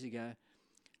 many years ago,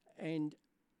 and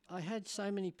I had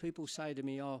so many people say to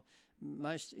me, oh,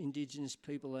 most Indigenous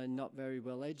people are not very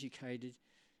well educated.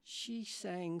 She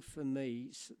sang for me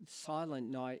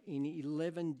Silent Night in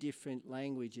 11 different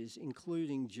languages,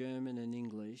 including German and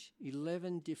English.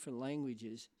 11 different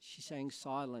languages. She sang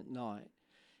Silent Night.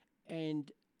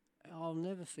 And I'll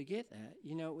never forget that.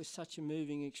 You know, it was such a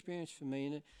moving experience for me,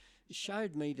 and it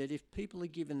showed me that if people are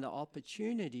given the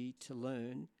opportunity to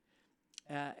learn,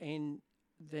 and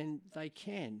then they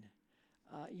can.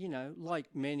 You know,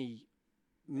 like many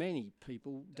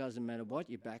people, doesn't matter what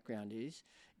your background is,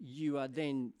 you are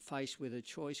then faced with a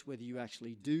choice whether you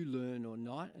actually do learn or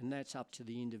not, and that's up to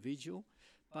the individual.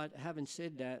 But having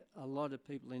said that, a lot of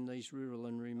people in these rural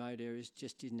and remote areas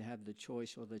just didn't have the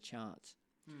choice or the chance.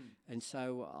 And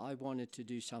so I wanted to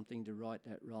do something to right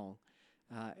that wrong.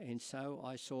 And so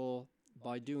I saw,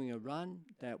 by doing a run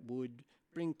that would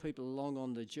bring people along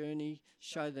on the journey,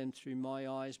 show them through my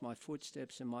eyes, my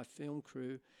footsteps and my film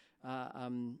crew,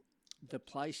 the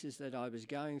places that I was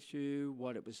going through,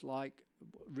 what it was like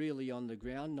really on the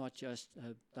ground, not just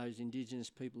those Indigenous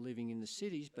people living in the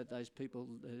cities, but those people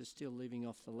that are still living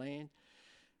off the land,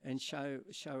 and show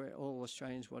all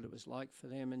Australians what it was like for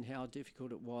them and how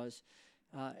difficult it was.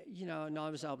 You know, and I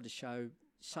was able to show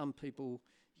some people,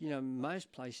 you know,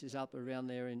 most places up around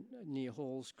there near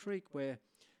Halls Creek, where,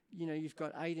 you know, you've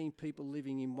got 18 people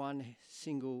living in one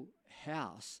single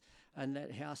house, and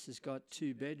that house has got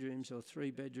 2 bedrooms or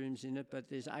 3 bedrooms in it, but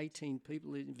there's 18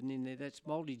 people living in there. That's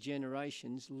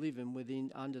multi-generations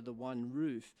living under the one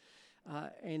roof.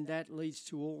 And that leads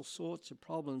to all sorts of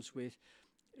problems with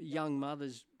young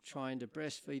mothers trying to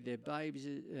breastfeed their babies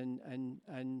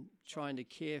and trying to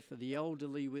care for the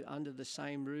elderly under the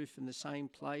same roof in the same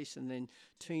place, and then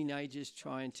teenagers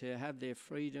trying to have their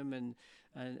freedom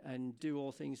and do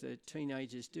all things that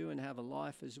teenagers do and have a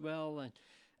life as well.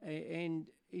 And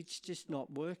it's just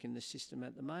not working, the system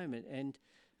at the moment. And,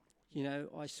 you know,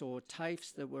 I saw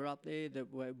TAFEs that were up there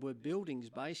that were buildings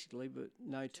basically, but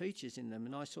no teachers in them.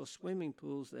 And I saw swimming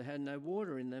pools that had no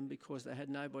water in them because they had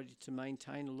nobody to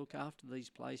maintain or look after these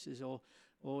places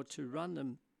or to run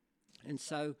them. And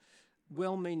so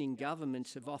well-meaning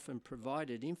governments have often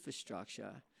provided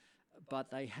infrastructure, but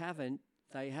they haven't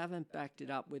backed it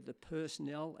up with the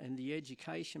personnel and the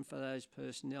education for those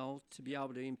personnel to be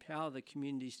able to empower the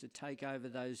communities to take over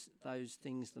those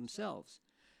things themselves.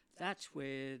 That's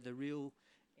where the real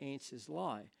answers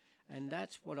lie. And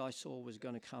that's what I saw was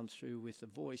going to come through with the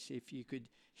voice. If you could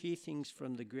hear things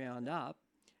from the ground up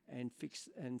and fix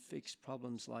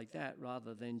problems like that,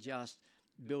 rather than just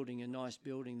building a nice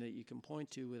building that you can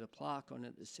point to with a plaque on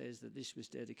it that says that this was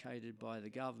dedicated by the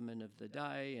government of the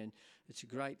day and it's a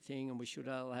great thing and we should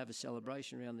all have a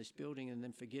celebration around this building and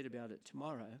then forget about it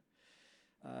tomorrow.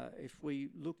 If we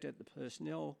looked at the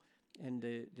personnel and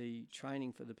the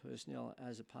training for the personnel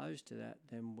as opposed to that,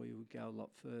 then we would go a lot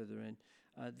further. And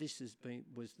this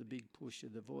was the big push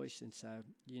of the voice, and so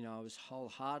I was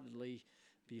wholeheartedly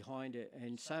behind it,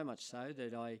 and so much so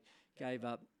that I gave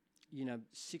up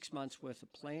 6 months worth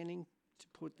of planning to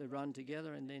put the run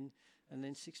together, and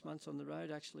then 6 months on the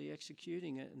road actually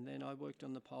executing it, and then I worked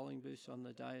on the polling booths on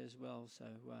the day as well. So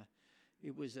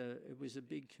it was a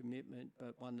big commitment,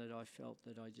 but one that I felt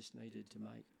that I just needed to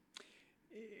make.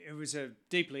 It was a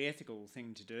deeply ethical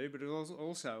thing to do, but it was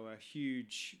also a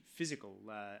huge physical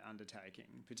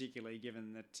undertaking, particularly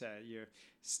given that you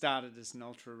started as an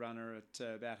ultra runner at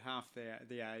about half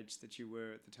the age that you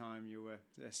were at the time you were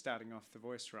starting off the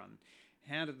voice run.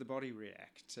 How did the body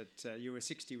react? You were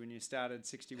 60 when you started,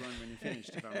 61 when you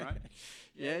finished, if I'm right?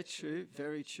 Yeah, true,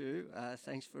 very true.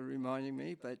 Thanks for reminding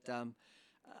me. But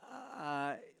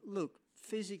look,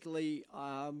 physically,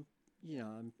 I'm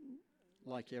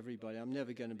like everybody, I'm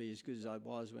never going to be as good as I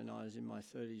was when I was in my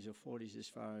 30s or 40s as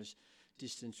far as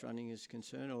distance running is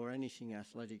concerned, or anything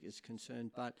athletic is concerned.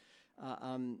 But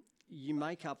you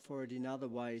make up for it in other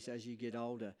ways as you get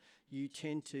older. You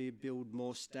tend to build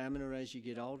more stamina as you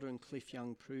get older, and Cliff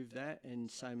Young proved that,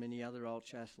 and so many other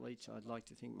ultra athletes, I'd like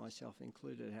to think myself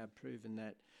included, have proven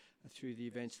that through the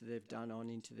events that they've done on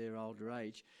into their older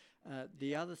age.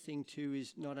 The other thing too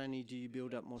is not only do you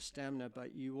build up more stamina,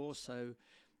 but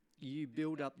you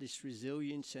build up this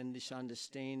resilience and this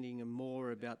understanding and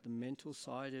more about the mental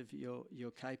side of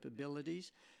your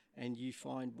capabilities, and you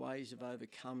find ways of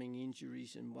overcoming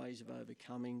injuries and ways of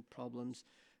overcoming problems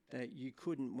that you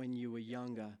couldn't when you were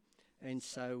younger. And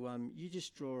so you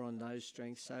just draw on those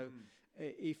strengths. So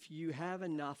if you have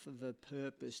enough of a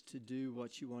purpose to do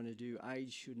what you want to do,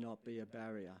 age should not be a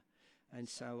barrier. And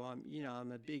so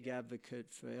I'm a big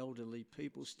advocate for elderly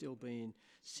people still being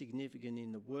significant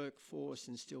in the workforce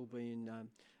and still being,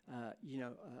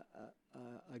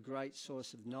 a great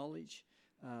source of knowledge.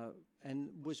 And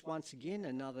was once again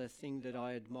another thing that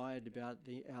I admired about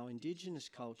our Indigenous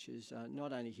cultures,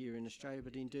 not only here in Australia,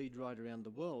 but indeed right around the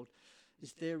world,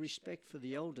 is their respect for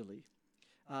the elderly.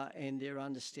 And their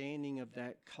understanding of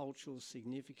that cultural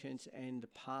significance and the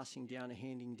passing down and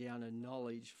handing down of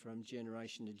knowledge from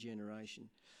generation to generation.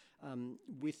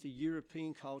 With the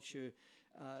European culture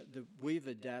that we've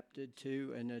adapted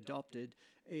to and adopted,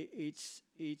 it's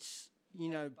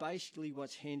basically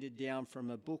what's handed down from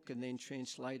a book and then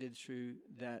translated through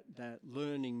that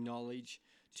learning knowledge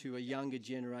to a younger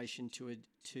generation to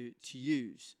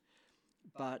use.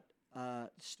 But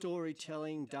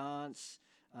storytelling, dance,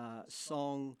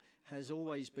 song has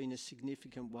always been a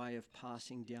significant way of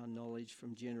passing down knowledge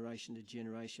from generation to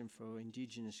generation for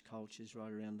Indigenous cultures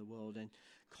right around the world. And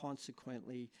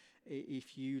consequently,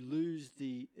 if you lose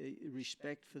the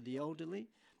respect for the elderly,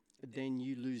 then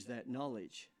you lose that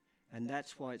knowledge. And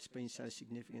that's why it's been so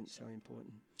significant, so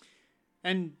important.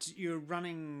 And you're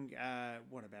running,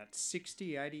 about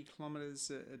 60, 80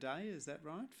 kilometres a day, is that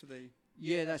right?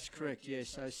 Yeah, that's correct. Yeah,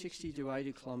 so 60 to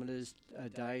 80 kilometres a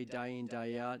day, day in,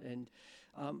 day out, and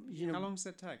how long does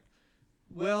that take?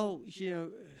 Well,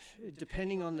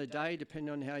 depending on the day, depending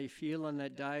on how you feel on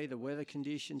that day, the weather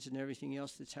conditions and everything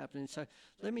else that's happening. So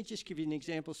let me just give you an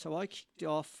example. So I kicked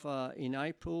off in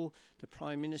April. The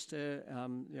Prime Minister,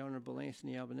 the Honourable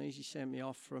Anthony Albanese, sent me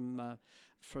off from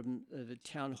the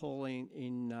town hall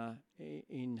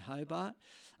in Hobart.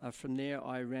 From there,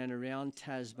 I ran around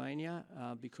Tasmania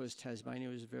because Tasmania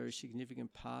was a very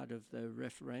significant part of the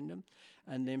referendum.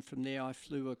 And then from there, I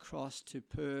flew across to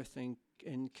Perth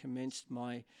and commenced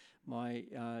my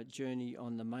journey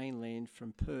on the mainland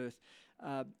from Perth.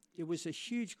 It was a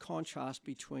huge contrast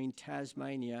between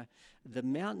Tasmania. The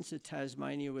mountains of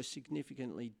Tasmania were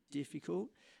significantly difficult.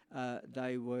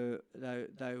 They were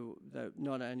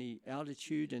not only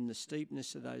altitude and the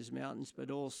steepness of those mountains, but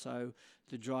also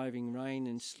the driving rain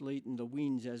and sleet and the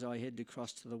winds as I headed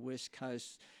across to the west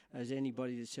coast. As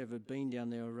anybody that's ever been down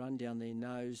there or run down there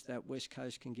knows, that west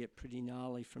coast can get pretty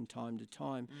gnarly from time to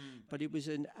time. But it was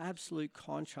an absolute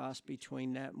contrast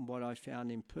between that and what I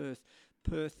found in Perth.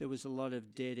 Perth, there was a lot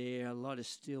of dead air, a lot of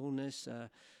stillness, a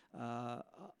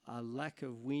lack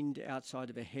of wind outside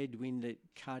of a headwind that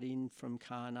cut in from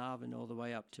Carnarvon all the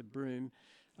way up to Broome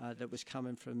that was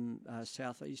coming from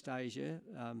Southeast Asia.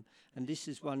 And this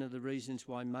is one of the reasons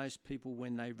why most people,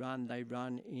 when they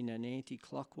run in an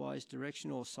anti-clockwise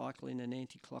direction or cycle in an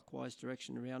anti-clockwise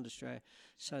direction around Australia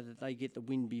so that they get the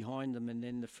wind behind them, and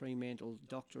then the Fremantle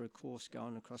Doctor, of course,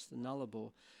 going across the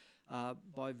Nullarbor.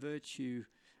 By virtue,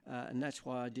 and that's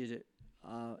why I did it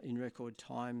in record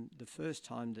time the first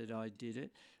time that I did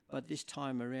it, But this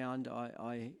time around,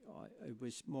 it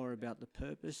was more about the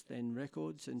purpose than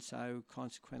records, and so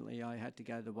consequently I had to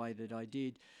go the way that I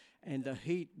did. And the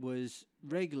heat was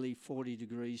regularly 40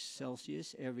 degrees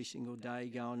Celsius every single day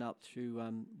going up through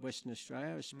Western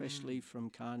Australia, especially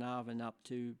from Carnarvon up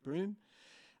to Broome.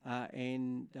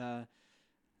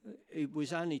 It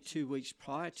was only 2 weeks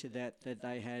prior to that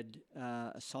they had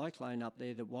a cyclone up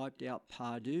there that wiped out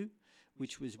Pardue,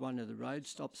 which was one of the road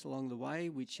stops along the way,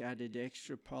 which added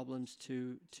extra problems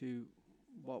to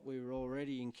what we were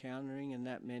already encountering, and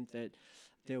that meant that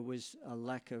there was a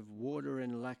lack of water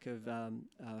and a lack of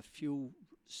fuel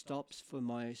stops for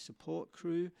my support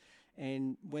crew.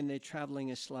 And when they're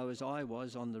travelling as slow as I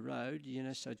was on the road,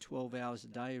 so 12 hours a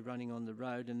day running on the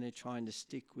road, and they're trying to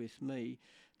stick with me,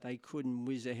 they couldn't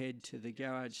whiz ahead to the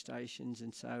garage stations.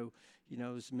 And so, it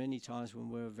was many times when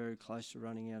we were very close to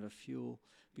running out of fuel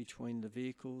between the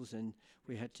vehicles, and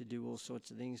we had to do all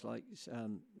sorts of things like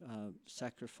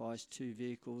sacrifice 2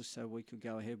 vehicles so we could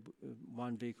go ahead,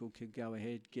 one vehicle could go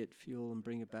ahead, get fuel and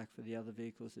bring it back for the other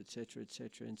vehicles, etc.,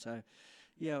 etc. And so,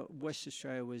 West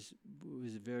Australia was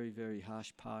a very, very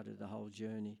harsh part of the whole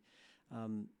journey.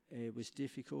 It was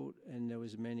difficult, and there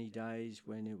was many days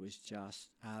when it was just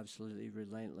absolutely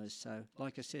relentless. So,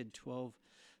 like I said, 12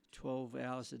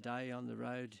 hours a day on the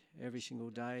road every single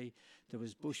day. There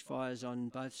was bushfires on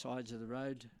both sides of the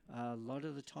road a lot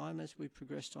of the time as we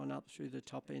progressed on up through the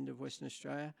top end of Western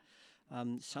Australia.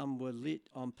 Some were lit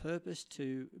on purpose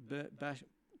to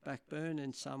back burn,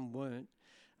 and some weren't.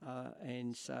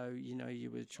 And so,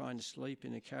 you were trying to sleep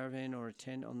in a caravan or a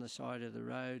tent on the side of the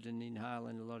road and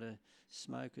inhaling a lot of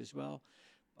smoke as well.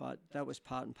 But that was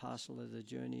part and parcel of the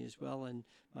journey as well, and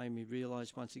made me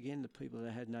realise once again the people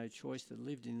that had no choice, that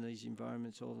lived in these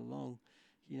environments all along,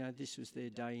 this was their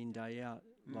day in, day out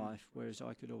life, whereas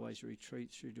I could always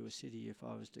retreat through to a city if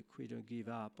I was to quit or give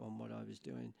up on what I was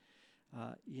doing.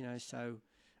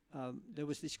 There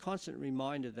was this constant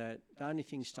reminder that the only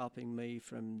thing stopping me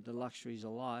from the luxuries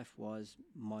of life was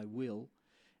my will,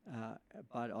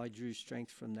 but I drew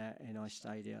strength from that, and I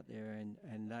stayed out there,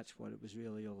 and that's what it was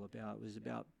really all about. It was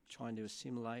about trying to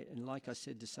assimilate, and like I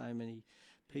said to so many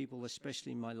people,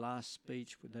 especially in my last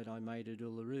speech that I made at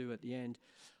Uluru at the end,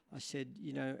 I said,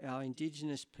 our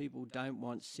Indigenous people don't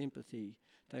want sympathy,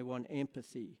 they want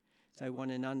empathy. They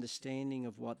want an understanding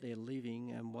of what they're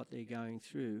living and what they're going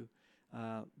through,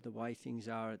 the way things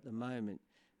are at the moment.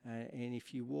 And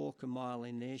if you walk a mile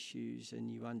in their shoes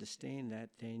and you understand that,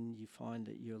 then you find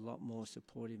that you're a lot more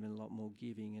supportive and a lot more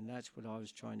giving. And that's what I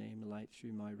was trying to emulate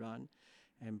through my run.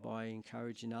 And by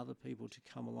encouraging other people to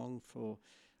come along for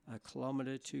a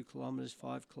kilometre, 2 kilometres,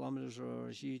 5 kilometres, or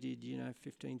as you did,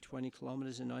 15, 20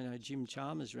 kilometres. And I know Jim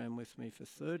Chalmers ran with me for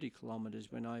 30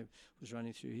 kilometres when I was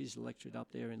running through his electorate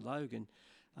up there in Logan.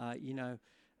 It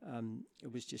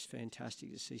was just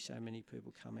fantastic to see so many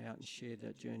people come out and share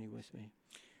that journey with me.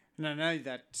 And I know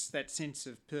that sense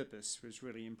of purpose was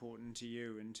really important to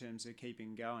you in terms of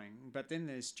keeping going. But then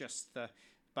there's just the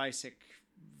basic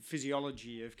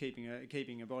physiology of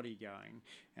keeping a body going.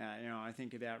 I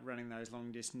think about running those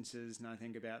long distances, and I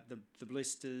think about the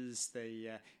blisters,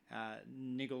 the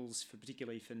niggles,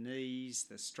 particularly for knees,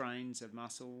 the strains of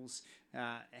muscles.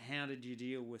 How did you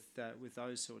deal with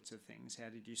those sorts of things? How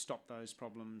did you stop those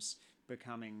problems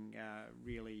becoming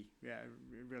really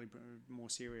more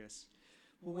serious?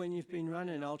 Well, when you've been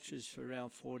running ultras for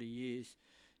around 40 years,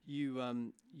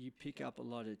 you pick up a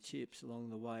lot of tips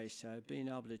along the way. So being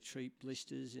able to treat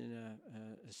blisters in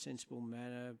a sensible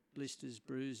manner, blisters,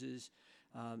 bruises,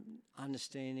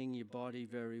 understanding your body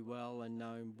very well and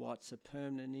knowing what's a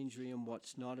permanent injury and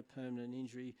what's not a permanent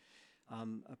injury,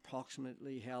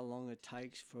 approximately how long it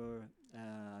takes for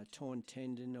a torn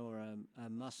tendon or a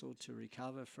muscle to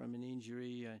recover from an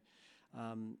injury,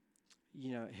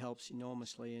 it helps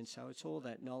enormously. And so it's all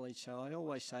that knowledge. So I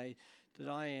always say that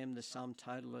I am the sum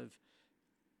total of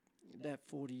that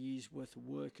 40 years worth of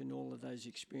work and all of those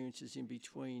experiences in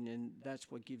between, and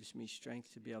that's what gives me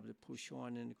strength to be able to push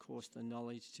on, and of course the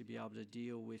knowledge to be able to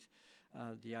deal with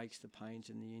the aches, the pains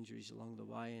and the injuries along the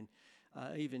way, and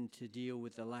even to deal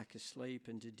with the lack of sleep,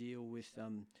 and to deal with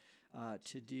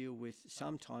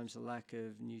sometimes the lack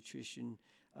of nutrition,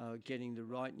 getting the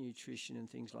right nutrition and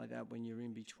things like that when you're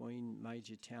in between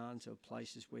major towns or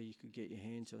places where you could get your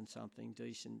hands on something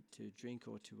decent to drink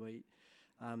or to eat.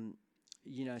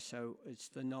 So it's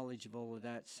the knowledge of all of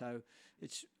that. So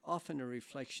it's often a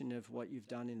reflection of what you've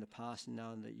done in the past and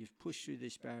knowing that you've pushed through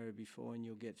this barrier before and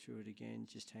you'll get through it again.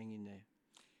 Just hang in there.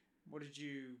 What did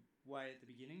you weigh at the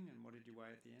beginning and what did you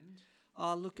weigh at the end?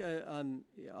 Oh, look,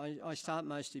 I start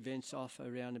most events off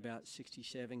around about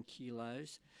 67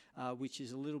 kilos, which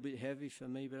is a little bit heavy for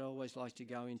me, but I always like to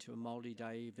go into a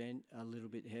multi-day event a little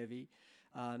bit heavy.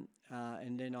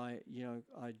 And then I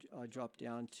drop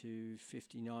down to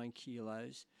 59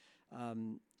 kilos.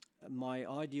 My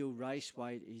ideal race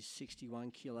weight is 61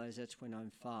 kilos. That's when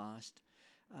I'm fast.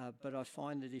 But I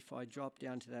find that if I drop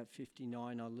down to that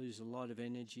 59, I lose a lot of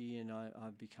energy and I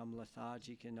become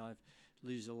lethargic and I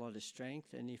lose a lot of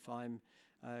strength. And if I'm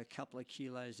a couple of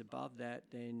kilos above that,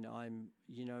 then I'm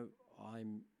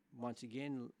once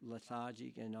again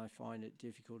lethargic and I find it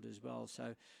difficult as well.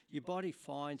 So your body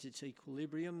finds its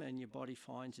equilibrium and your body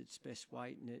finds its best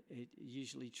weight, and it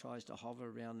usually tries to hover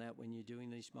around that when you're doing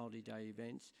these multi-day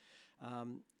events.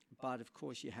 But of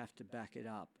course you have to back it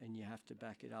up, and you have to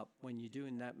back it up when you're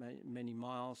doing that many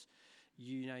miles.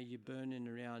 You're burning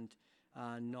around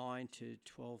 9 to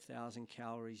 12,000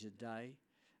 calories a day.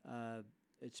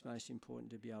 It's most important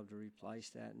to be able to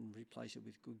replace that and replace it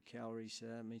with good calories.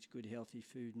 Means good healthy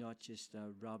food, not just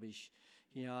rubbish.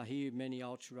 I hear many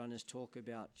ultra runners talk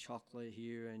about chocolate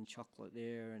here and chocolate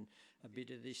there and a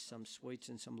bit of this, some sweets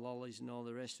and some lollies and all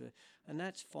the rest of it. And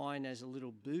that's fine as a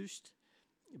little boost,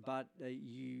 but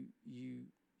you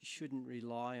shouldn't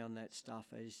rely on that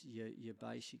stuff as your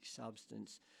basic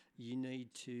substance. You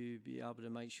need to be able to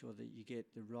make sure that you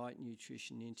get the right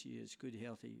nutrition into you. It's good,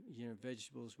 healthy,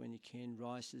 vegetables when you can,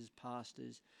 rices,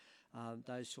 pastas,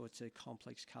 those sorts of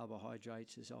complex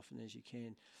carbohydrates as often as you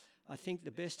can. I think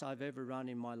the best I've ever run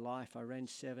in my life, I ran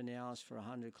 7 hours for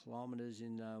 100 kilometres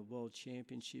in World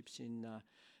Championships in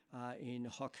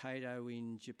Hokkaido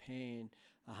in Japan,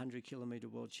 100-kilometre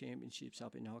World Championships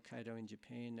up in Hokkaido in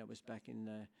Japan. That was back in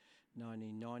the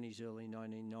 1990s, early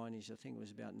 1990s. I think it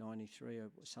was about 93 or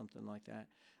something like that.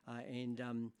 I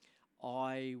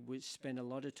spent a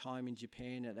lot of time in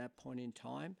Japan at that point in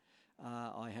time.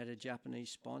 I had a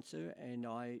Japanese sponsor, and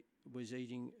I was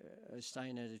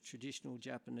staying at a traditional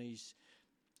Japanese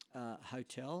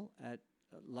hotel at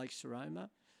Lake Saroma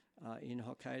in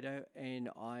Hokkaido, and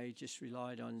I just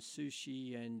relied on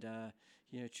sushi and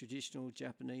traditional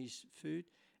Japanese food,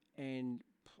 and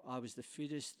I was the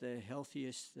fittest, the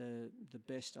healthiest, the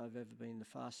best I've ever been, the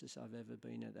fastest I've ever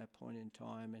been at that point in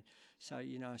time. And so,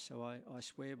 I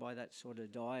swear by that sort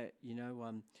of diet,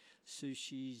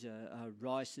 sushis,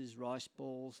 rices, rice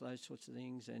balls, those sorts of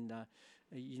things, and,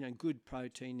 good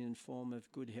protein in the form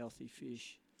of good, healthy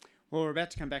fish. Well, we're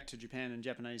about to come back to Japan and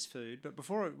Japanese food, but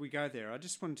before we go there, I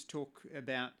just wanted to talk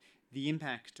about the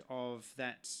impact of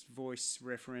that voice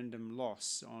referendum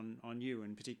loss on you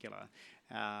in particular.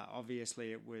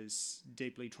 Obviously, it was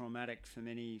deeply traumatic for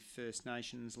many First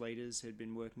Nations leaders who'd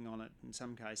been working on it, in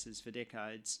some cases, for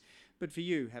decades. But for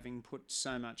you, having put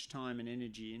so much time and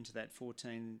energy into that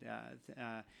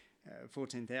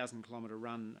 14,000 kilometre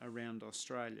run around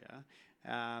Australia,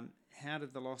 how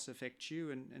did the loss affect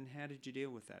you, and how did you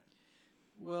deal with that?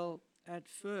 Well, at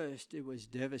first it was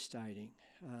devastating.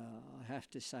 I have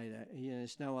to say that.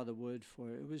 There's no other word for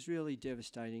it. It was really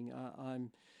devastating.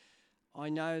 I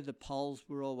know the polls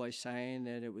were always saying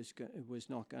that it was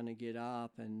not going to get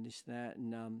up and this, that,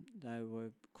 and they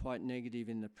were quite negative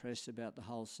in the press about the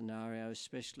whole scenario,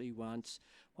 especially once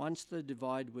the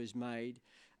divide was made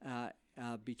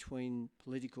between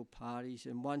political parties,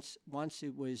 and once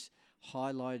it was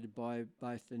highlighted by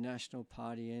both the National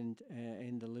Party and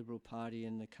the Liberal Party,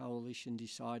 and the coalition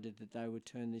decided that they would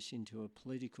turn this into a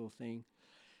political thing,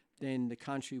 then the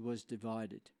country was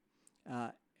divided.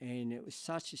 And it was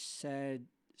such a sad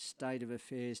state of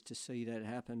affairs to see that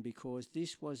happen, because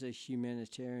this was a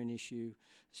humanitarian issue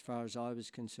as far as I was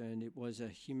concerned. It was a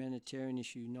humanitarian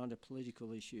issue, not a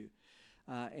political issue.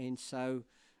 And so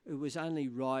it was only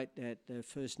right that the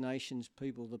First Nations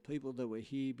people, the people that were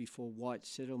here before white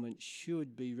settlement,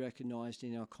 should be recognised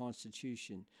in our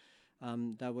constitution.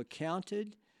 They were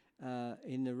counted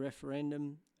in the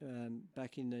referendum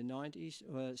back in the 90s.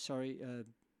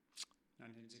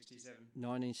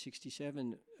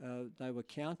 1967. They were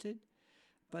counted,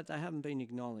 but they haven't been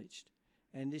acknowledged.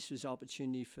 And this was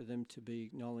opportunity for them to be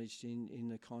acknowledged in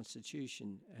the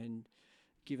Constitution and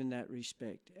given that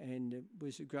respect. And it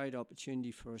was a great opportunity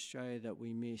for Australia that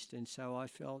we missed. And so I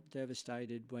felt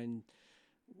devastated when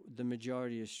the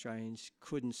majority of Australians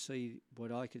couldn't see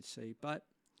what I could see. But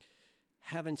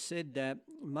having said that,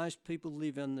 most people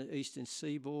live on the eastern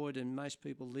seaboard, and most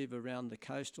people live around the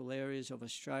coastal areas of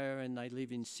Australia, and they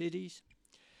live in cities.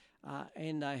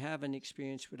 And they haven't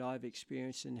experienced what I've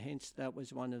experienced, and hence that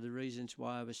was one of the reasons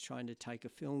why I was trying to take a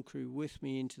film crew with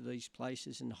me into these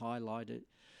places and highlight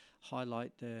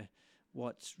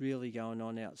what's really going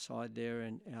on outside there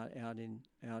and out in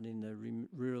the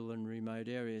rural and remote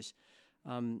areas.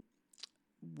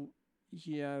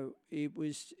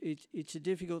 It's a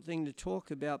difficult thing to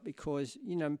talk about because,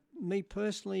 me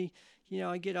personally,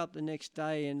 I get up the next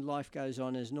day and life goes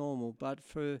on as normal. But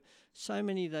for so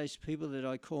many of those people that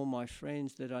I call my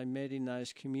friends that I met in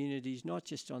those communities, not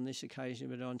just on this occasion,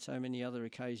 but on so many other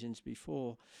occasions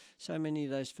before, so many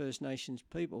of those First Nations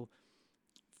people,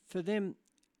 for them,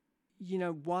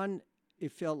 one,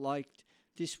 it felt like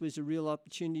this was a real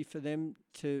opportunity for them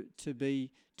to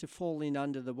fall in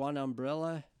under the one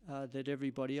umbrella that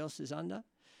everybody else is under,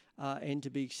 and to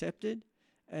be accepted.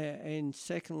 And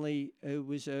secondly, it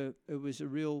was a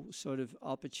real sort of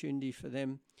opportunity for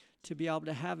them to be able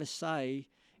to have a say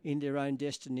in their own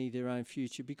destiny, their own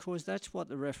future, because that's what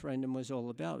the referendum was all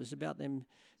about. It was about them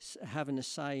having a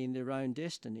say in their own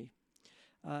destiny,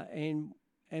 and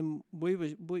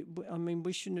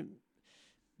we shouldn't.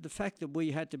 The fact that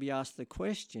we had to be asked the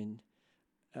question,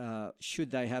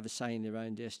 should they have a say in their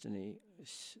own destiny,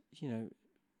 is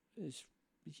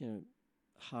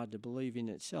hard to believe in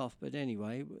itself. But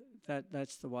anyway,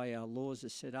 that's the way our laws are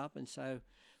set up, and so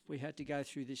we had to go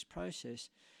through this process.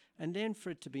 And then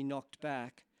for it to be knocked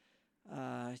back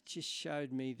just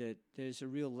showed me that there's a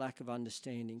real lack of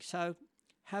understanding. So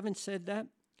having said that,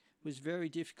 it was very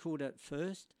difficult at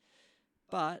first,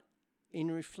 but in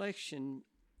reflection,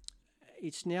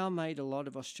 it's now made a lot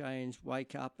of Australians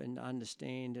wake up and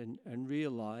understand and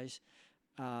realise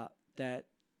that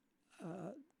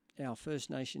our First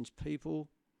Nations people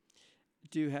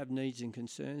do have needs and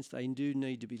concerns. They do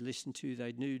need to be listened to.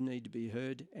 They do need to be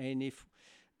heard. And if,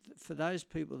 for those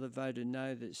people that voted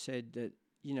no, that said that,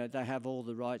 they have all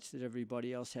the rights that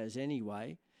everybody else has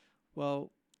anyway,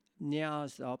 well, now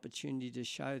is the opportunity to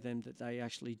show them that they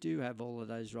actually do have all of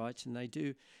those rights, and they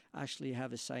do actually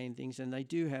have a say in things, and they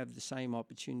do have the same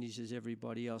opportunities as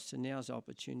everybody else. So now's the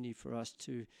opportunity for us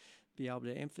to be able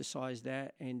to emphasise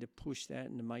that and to push that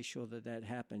and to make sure that that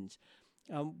happens.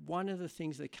 One of the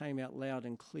things that came out loud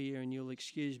and clear, and you'll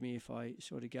excuse me if I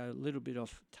sort of go a little bit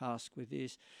off task with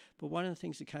this, but one of the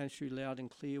things that came through loud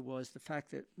and clear was the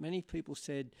fact that many people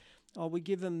said, oh, we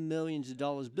give them millions of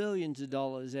dollars, billions of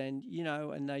dollars, and,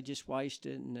 and they just waste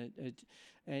it.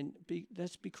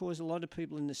 That's because a lot of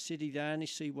people in the city, they only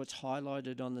see what's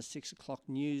highlighted on the 6 o'clock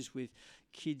news with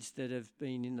kids that have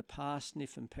been in the past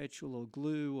sniffing petrol or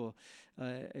glue, or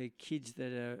kids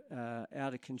that are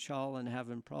out of control and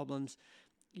having problems.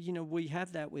 We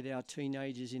have that with our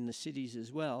teenagers in the cities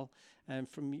as well, and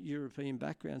from European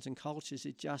backgrounds and cultures,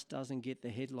 it just doesn't get the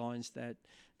headlines that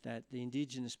the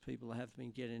Indigenous people have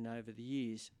been getting over the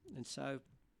years. And so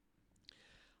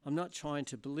I'm not trying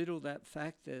to belittle that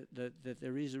fact that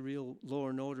there is a real law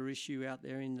and order issue out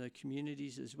there in the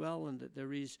communities as well, and that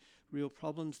there is real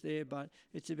problems there, but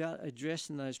it's about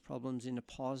addressing those problems in a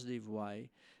positive way.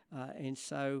 And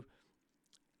so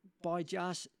by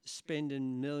just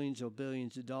spending millions or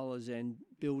billions of dollars and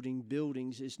building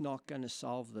buildings is not going to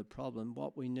solve the problem.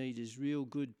 What we need is real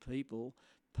good people,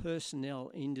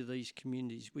 personnel into these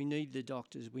communities. We need the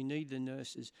doctors, we need the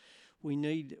nurses, we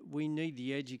need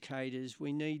the educators,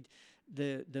 we need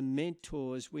the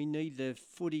mentors, we need the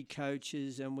footy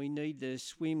coaches, and we need the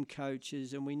swim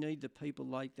coaches, and we need the people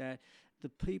like that, the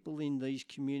people in these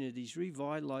communities,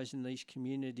 revitalising these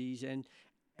communities and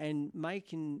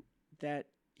making that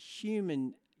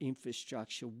human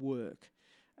infrastructure work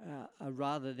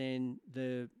rather than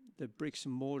the bricks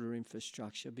and mortar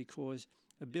infrastructure, because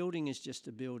a building is just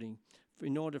a building.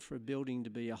 In order for a building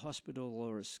to be a hospital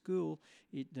or a school,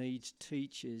 it needs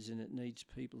teachers and it needs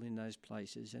people in those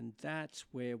places, and that's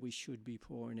where we should be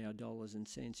pouring our dollars and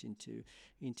cents into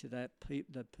that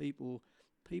the people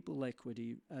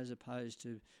equity as opposed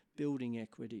to building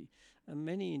equity. And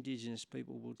many Indigenous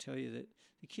people will tell you that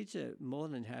the kids are more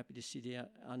than happy to sit out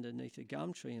underneath a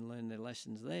gum tree and learn their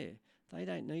lessons there. They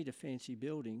don't need a fancy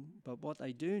building, but what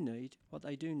they do need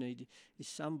is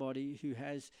somebody who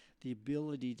has the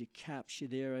ability to capture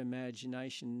their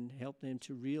imagination, help them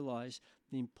to realise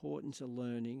the importance of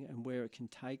learning and where it can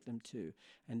take them to.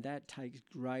 And that takes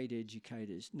great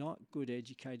educators, not good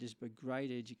educators, but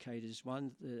great educators,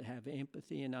 ones that have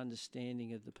empathy and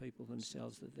understanding of the people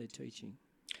themselves that they're teaching.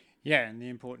 Yeah, and the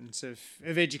importance of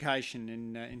education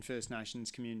in First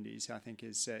Nations communities, I think,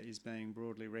 is being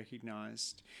broadly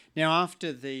recognised. Now,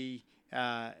 after the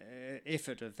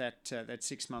effort of that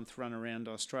 6-month run around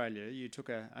Australia, you took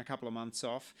a couple of months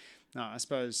off. I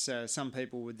suppose some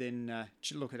people would then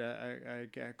look at a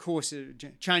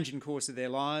change in course of their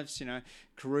lives.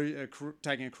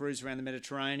 Taking a cruise around the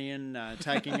Mediterranean,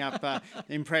 taking up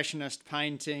impressionist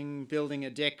painting, building a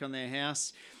deck on their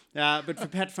house. But for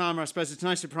Pat Farmer, I suppose it's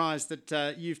no surprise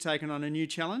that you've taken on a new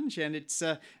challenge, and it's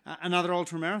another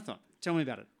ultramarathon. Tell me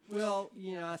about it. Well,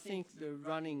 I think the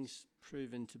running's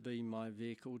proven to be my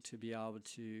vehicle to be able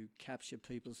to capture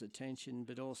people's attention,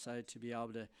 but also to be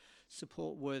able to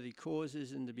support worthy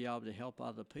causes and to be able to help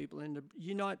other people and to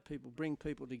unite people, bring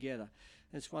people together.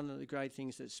 It's one of the great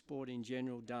things that sport in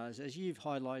general does. As you've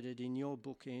highlighted in your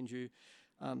book, Andrew,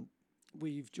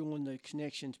 we've drawn the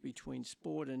connections between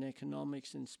sport and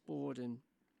economics and sport and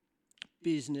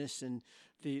business and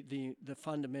the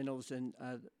fundamentals and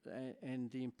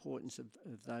the importance of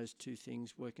those two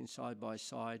things working side by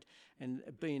side and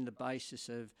being the basis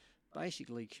of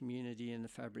basically community and the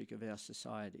fabric of our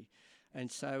society.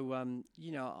 And so,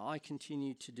 I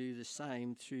continue to do the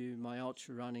same through my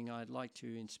ultra running. I'd like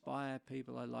to inspire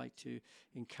people. I like to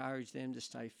encourage them to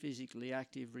stay physically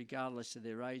active regardless of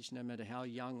their age, no matter how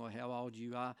young or how old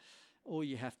you are. All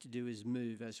you have to do is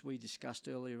move. As we discussed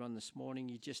earlier on this morning,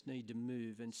 you just need to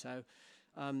move. And so,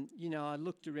 I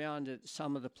looked around at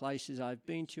some of the places I've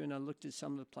been to, and I looked at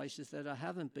some of the places that I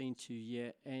haven't been to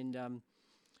yet. And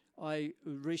I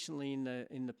recently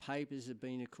in the papers have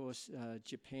been, of course,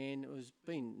 Japan. It's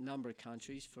been a number of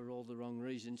countries for all the wrong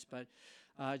reasons, but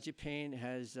Japan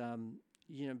has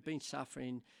been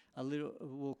suffering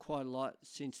quite a lot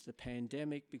since the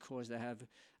pandemic because they have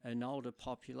an older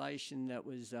population that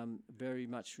was very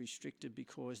much restricted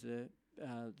because the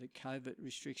COVID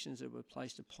restrictions that were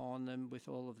placed upon them with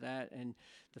all of that, and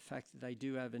the fact that they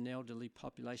do have an elderly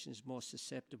population is more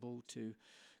susceptible to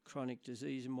chronic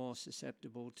disease, more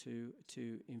susceptible to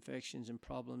infections and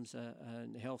problems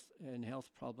and health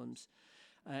problems.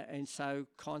 And so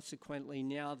consequently,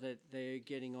 now that they're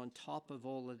getting on top of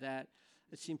all of that,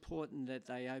 it's important that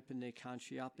they open their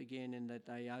country up again and that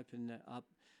they open up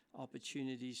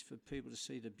opportunities for people to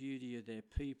see the beauty of their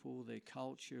people, their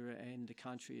culture, and the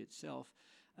country itself.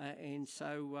 And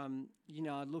so, I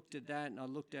looked at that, and I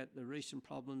looked at the recent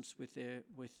problems with the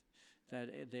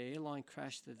airline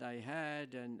crash that they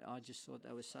had, and I just thought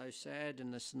that was so sad,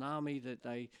 and the tsunamis that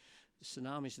they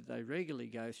regularly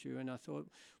go through. And I thought,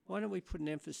 why don't we put an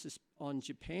emphasis on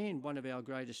Japan, one of our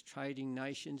greatest trading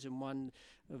nations and one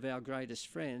of our greatest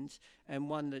friends, and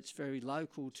one that's very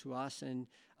local to us and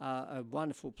a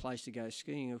wonderful place to go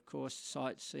skiing, of course,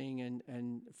 sightseeing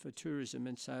and for tourism.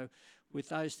 And so with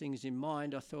those things in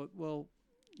mind, I thought, well,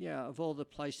 yeah, of all the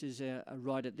places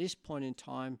right at this point in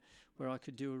time where I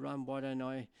could do a run, why don't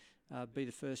I be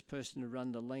the first person to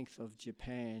run the length of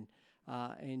Japan?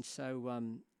 And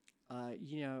so,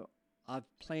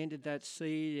 I've planted that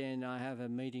seed, and I have a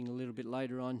meeting a little bit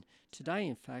later on today,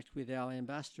 in fact, with our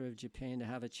ambassador of Japan to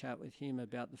have a chat with him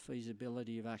about the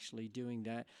feasibility of actually doing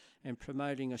that and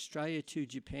promoting Australia to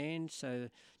Japan. So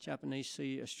Japanese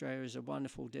see Australia as a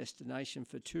wonderful destination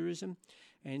for tourism,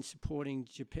 and supporting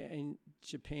Japan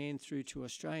through to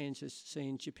Australians as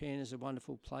seeing Japan as a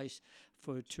wonderful place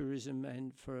for tourism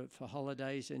and for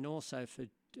holidays and also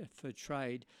for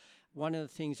trade. One of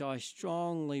the things I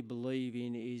strongly believe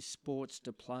in is sports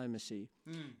diplomacy.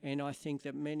 And I think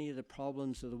that many of the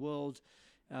problems of the world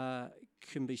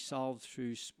can be solved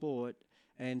through sport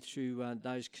and through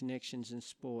those connections in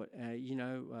sport.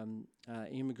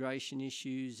 Immigration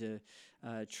issues,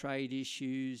 trade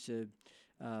issues,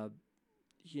 a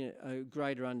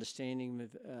greater understanding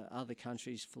of other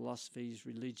countries' philosophies,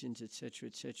 religions, etc.,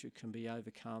 can be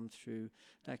overcome through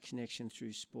that connection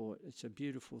through sport. It's a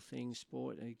beautiful thing,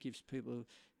 sport. It gives people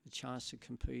the chance to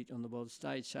compete on the world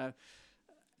stage. So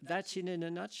that's it in a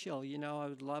nutshell. I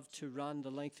would love to run the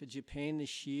length of Japan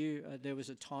this year. There was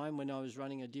a time when I was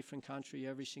running a different country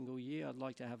every single year. I'd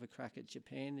like to have a crack at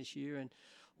Japan this year and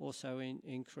also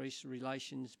increase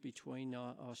relations between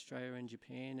Australia and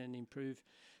Japan and improve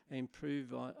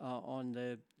on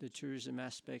the tourism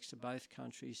aspects of both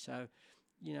countries. So,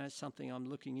 it's something I'm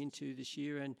looking into this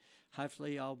year, and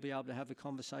hopefully I'll be able to have a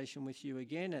conversation with you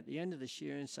again at the end of this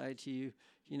year and say to you,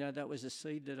 that was a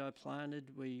seed that I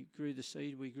planted. We grew the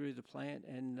seed, we grew the plant,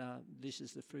 and this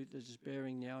is the fruit that is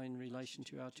bearing now in relation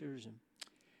to our tourism.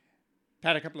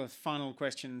 Pat, a couple of final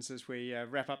questions as we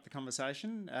wrap up the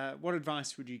conversation. What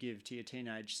advice would you give to your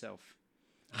teenage self?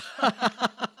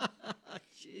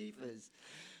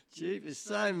 Jeepers,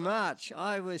 so much.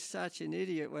 I was such an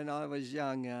idiot when I was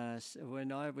young. I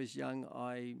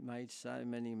made so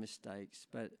many mistakes.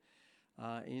 But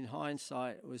in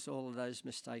hindsight, it was all of those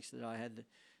mistakes that I had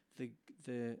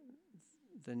the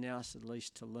nous at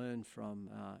least to learn from.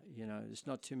 There's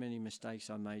not too many mistakes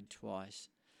I made twice.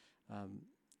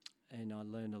 And I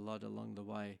learned a lot along the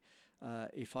way.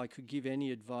 If I could give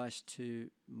any advice to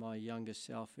my younger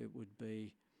self, it would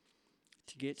be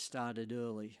to get started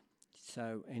early.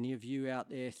 So any of you out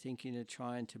there thinking of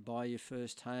trying to buy your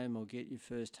first home or get your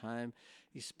first home,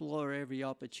 explore every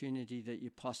opportunity that you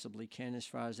possibly can as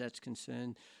far as that's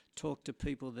concerned. Talk to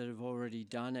people that have already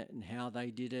done it and how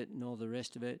they did it and all the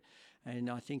rest of it. And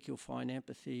I think you'll find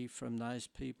empathy from those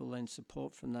people and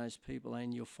support from those people,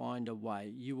 and you'll find a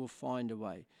way. You will find a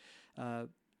way.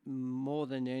 More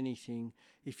than anything,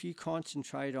 if you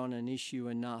concentrate on an issue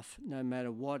enough, no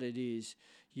matter what it is,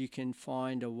 you can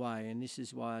find a way. And this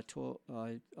is why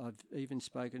I've even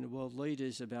spoken to world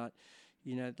leaders about,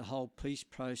 the whole peace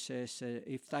process.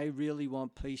 If they really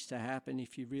want peace to happen,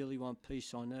 if you really want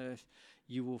peace on earth,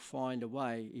 you will find a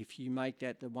way if you make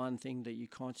that the one thing that you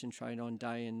concentrate on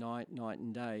day and night, night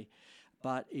and day.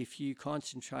 But if you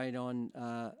concentrate on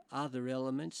other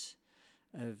elements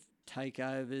of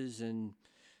takeovers and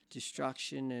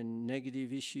destruction and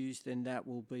negative issues, then that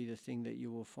will be the thing that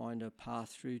you will find a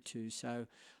path through to. So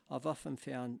I've often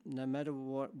found no matter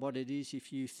what it is,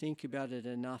 if you think about it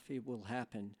enough, it will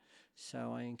happen.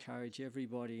 So I encourage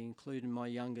everybody, including my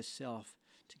younger self,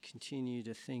 to continue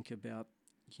to think about,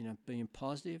 being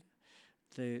positive,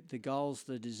 the goals,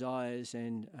 the desires,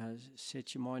 and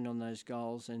set your mind on those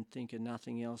goals and think of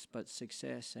nothing else but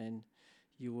success, and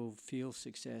you will feel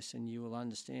success and you will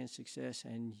understand success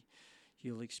and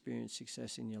you'll experience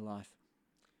success in your life.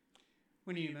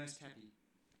 When are you most happy?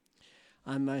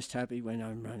 I'm most happy when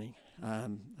I'm running.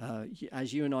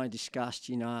 As you and I discussed,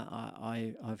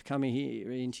 I've come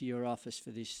here into your office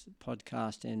for this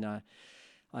podcast, and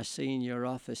I see in your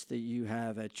office that you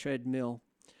have a treadmill,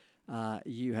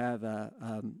 you have a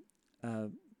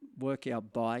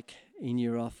workout bike in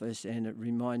your office, and it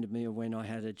reminded me of when I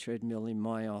had a treadmill in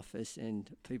my office,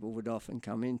 and people would often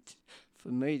come in for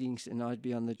meetings, and I'd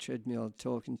be on the treadmill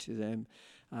talking to them,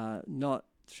 not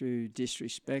through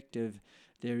disrespect of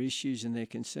their issues and their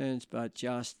concerns, but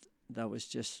that was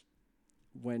just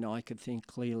when I could think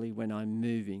clearly when I'm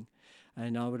moving.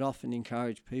 And I would often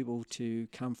encourage people to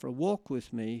come for a walk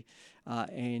with me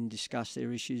and discuss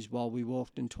their issues while we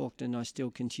walked and talked, and I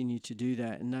still continue to do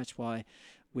that. And that's why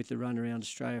with the Run Around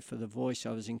Australia for the Voice,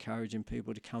 I was encouraging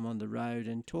people to come on the road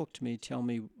and talk to me, tell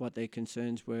me what their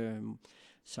concerns were,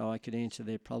 so I could answer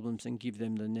their problems and give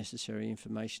them the necessary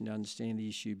information to understand the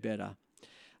issue better.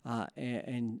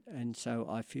 And so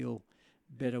I feel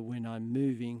better when I'm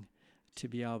moving to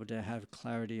be able to have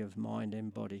clarity of mind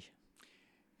and body.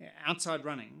 Outside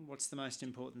running, what's the most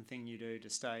important thing you do to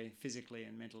stay physically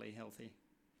and mentally healthy?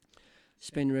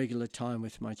 Spend regular time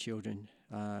with my children.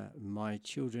 My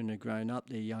children are grown up,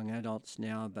 they're young adults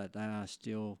now, but they are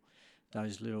still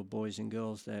those little boys and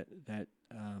girls that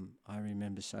I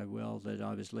remember so well, that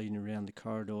I was leading around the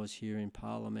corridors here in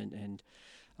Parliament, and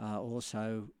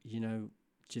also,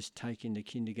 just taking to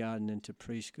kindergarten and to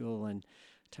preschool and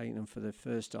taking them for their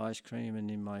first ice cream,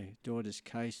 and in my daughter's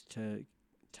case, to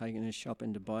taking her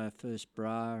shopping to buy her first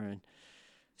bra, and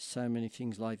so many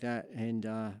things like that. And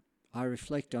I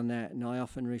reflect on that, and I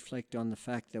often reflect on the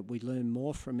fact that we learn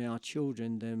more from our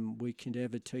children than we can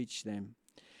ever teach them.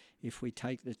 If we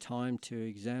take the time to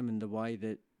examine the way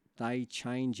that they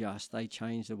change us, they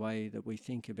change the way that we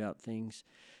think about things,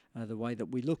 the way that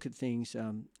we look at things.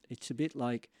 It's a bit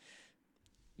like,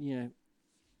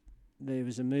 there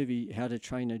was a movie, How to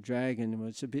Train a Dragon, and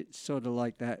it's a bit sort of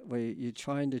like that, where you're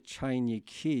trying to train your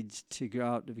kids to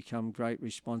grow up to become great,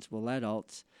 responsible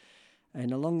adults.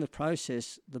 And along the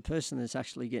process, the person that's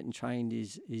actually getting trained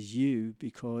is you,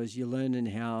 because you're learning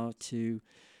how to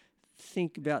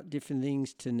think about different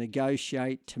things, to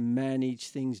negotiate, to manage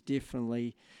things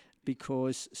differently,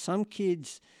 because some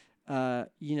kids,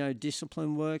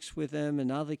 discipline works with them,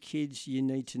 and other kids you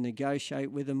need to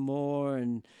negotiate with them more,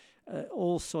 and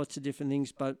all sorts of different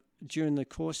things. But during the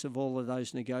course of all of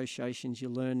those negotiations, you're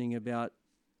learning about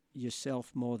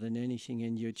yourself more than anything,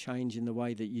 and you're changing the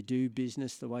way that you do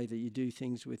business, the way that you do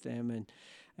things with them,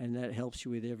 and that helps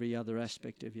you with every other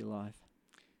aspect of your life.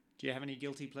 Do you have any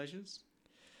guilty pleasures?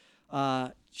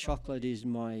 Chocolate is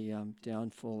my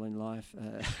downfall in life.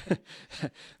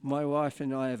 My wife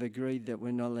and I have agreed that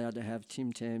we're not allowed to have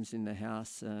Tim Tams in the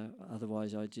house,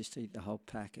 otherwise I just eat the whole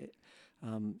packet.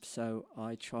 So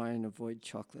I try and avoid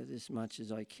chocolate as much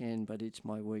as I can, but it's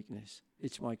my weakness.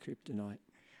 It's my kryptonite.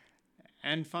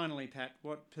 And finally, Pat,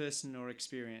 what person or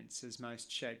experience has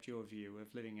most shaped your view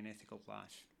of living an ethical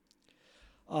life?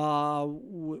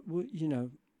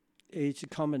 It's a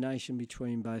combination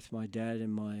between both my dad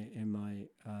and my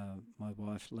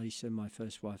wife Lisa, my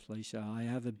first wife Lisa. I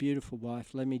have a beautiful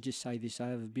wife. Let me just say this: I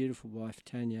have a beautiful wife,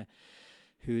 Tanya,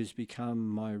 who has become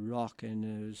my rock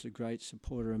and is a great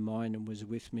supporter of mine and was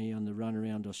with me on the Run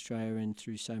Around Australia and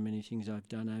through so many things I've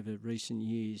done over recent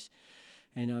years.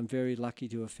 And I'm very lucky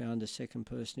to have found a second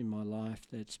person in my life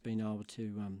that's been able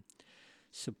to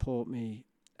support me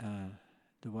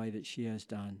the way that she has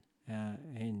done.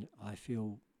 And I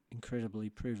feel incredibly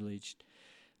privileged.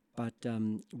 But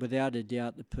without a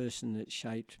doubt, the person that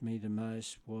shaped me the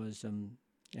most was,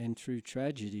 and through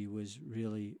tragedy, was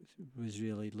really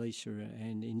Lisa,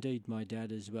 and indeed my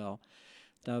dad as well.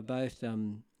 They were both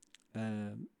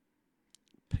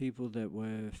people that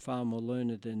were far more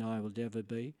learned than I would ever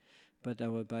be, but they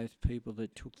were both people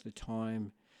that took the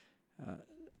time.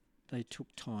 They took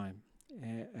time,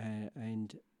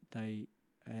 and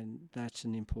that's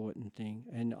an important thing.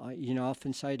 And I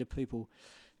often say to people,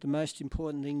 the most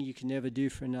important thing you can ever do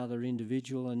for another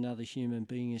individual, another human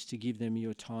being, is to give them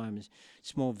your time.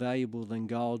 It's more valuable than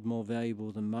gold, more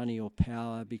valuable than money or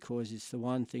power, because it's the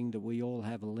one thing that we all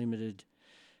have a limited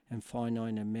and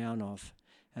finite amount of.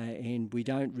 And we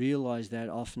don't realise that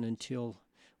often until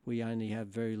we only have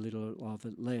very little of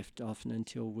it left, often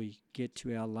until we get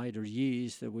to our later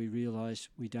years that we realise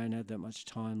we don't have that much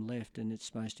time left, and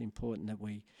it's most important that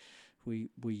we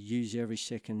use every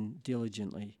second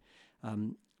diligently.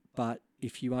 But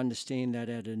if you understand that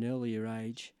at an earlier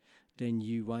age, then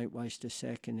you won't waste a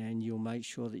second, and you'll make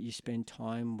sure that you spend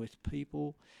time with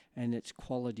people, and it's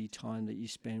quality time that you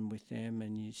spend with them,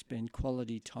 and you spend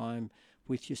quality time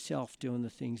with yourself, doing the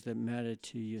things that matter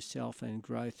to yourself and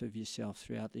growth of yourself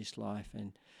throughout this life.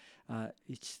 And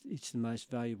it's the most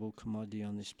valuable commodity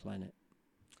on this planet.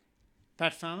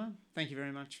 Pat Farmer, thank you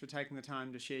very much for taking the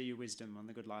time to share your wisdom on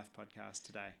the Good Life podcast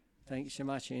today. Thank you so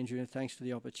much, Andrew, and thanks for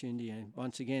the opportunity. And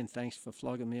once again, thanks for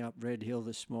flogging me up Red Hill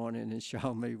this morning and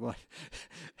showing me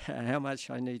how much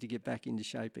I need to get back into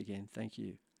shape again. Thank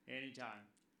you. Anytime.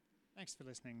 Thanks for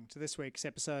listening to this week's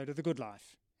episode of The Good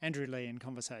Life. Andrew Lee in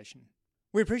conversation.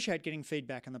 We appreciate getting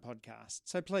feedback on the podcast,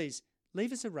 so please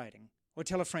leave us a rating or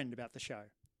tell a friend about the show.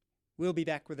 We'll be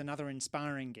back with another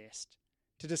inspiring guest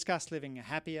to discuss living a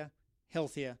happier,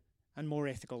 healthier, and more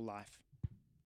ethical life.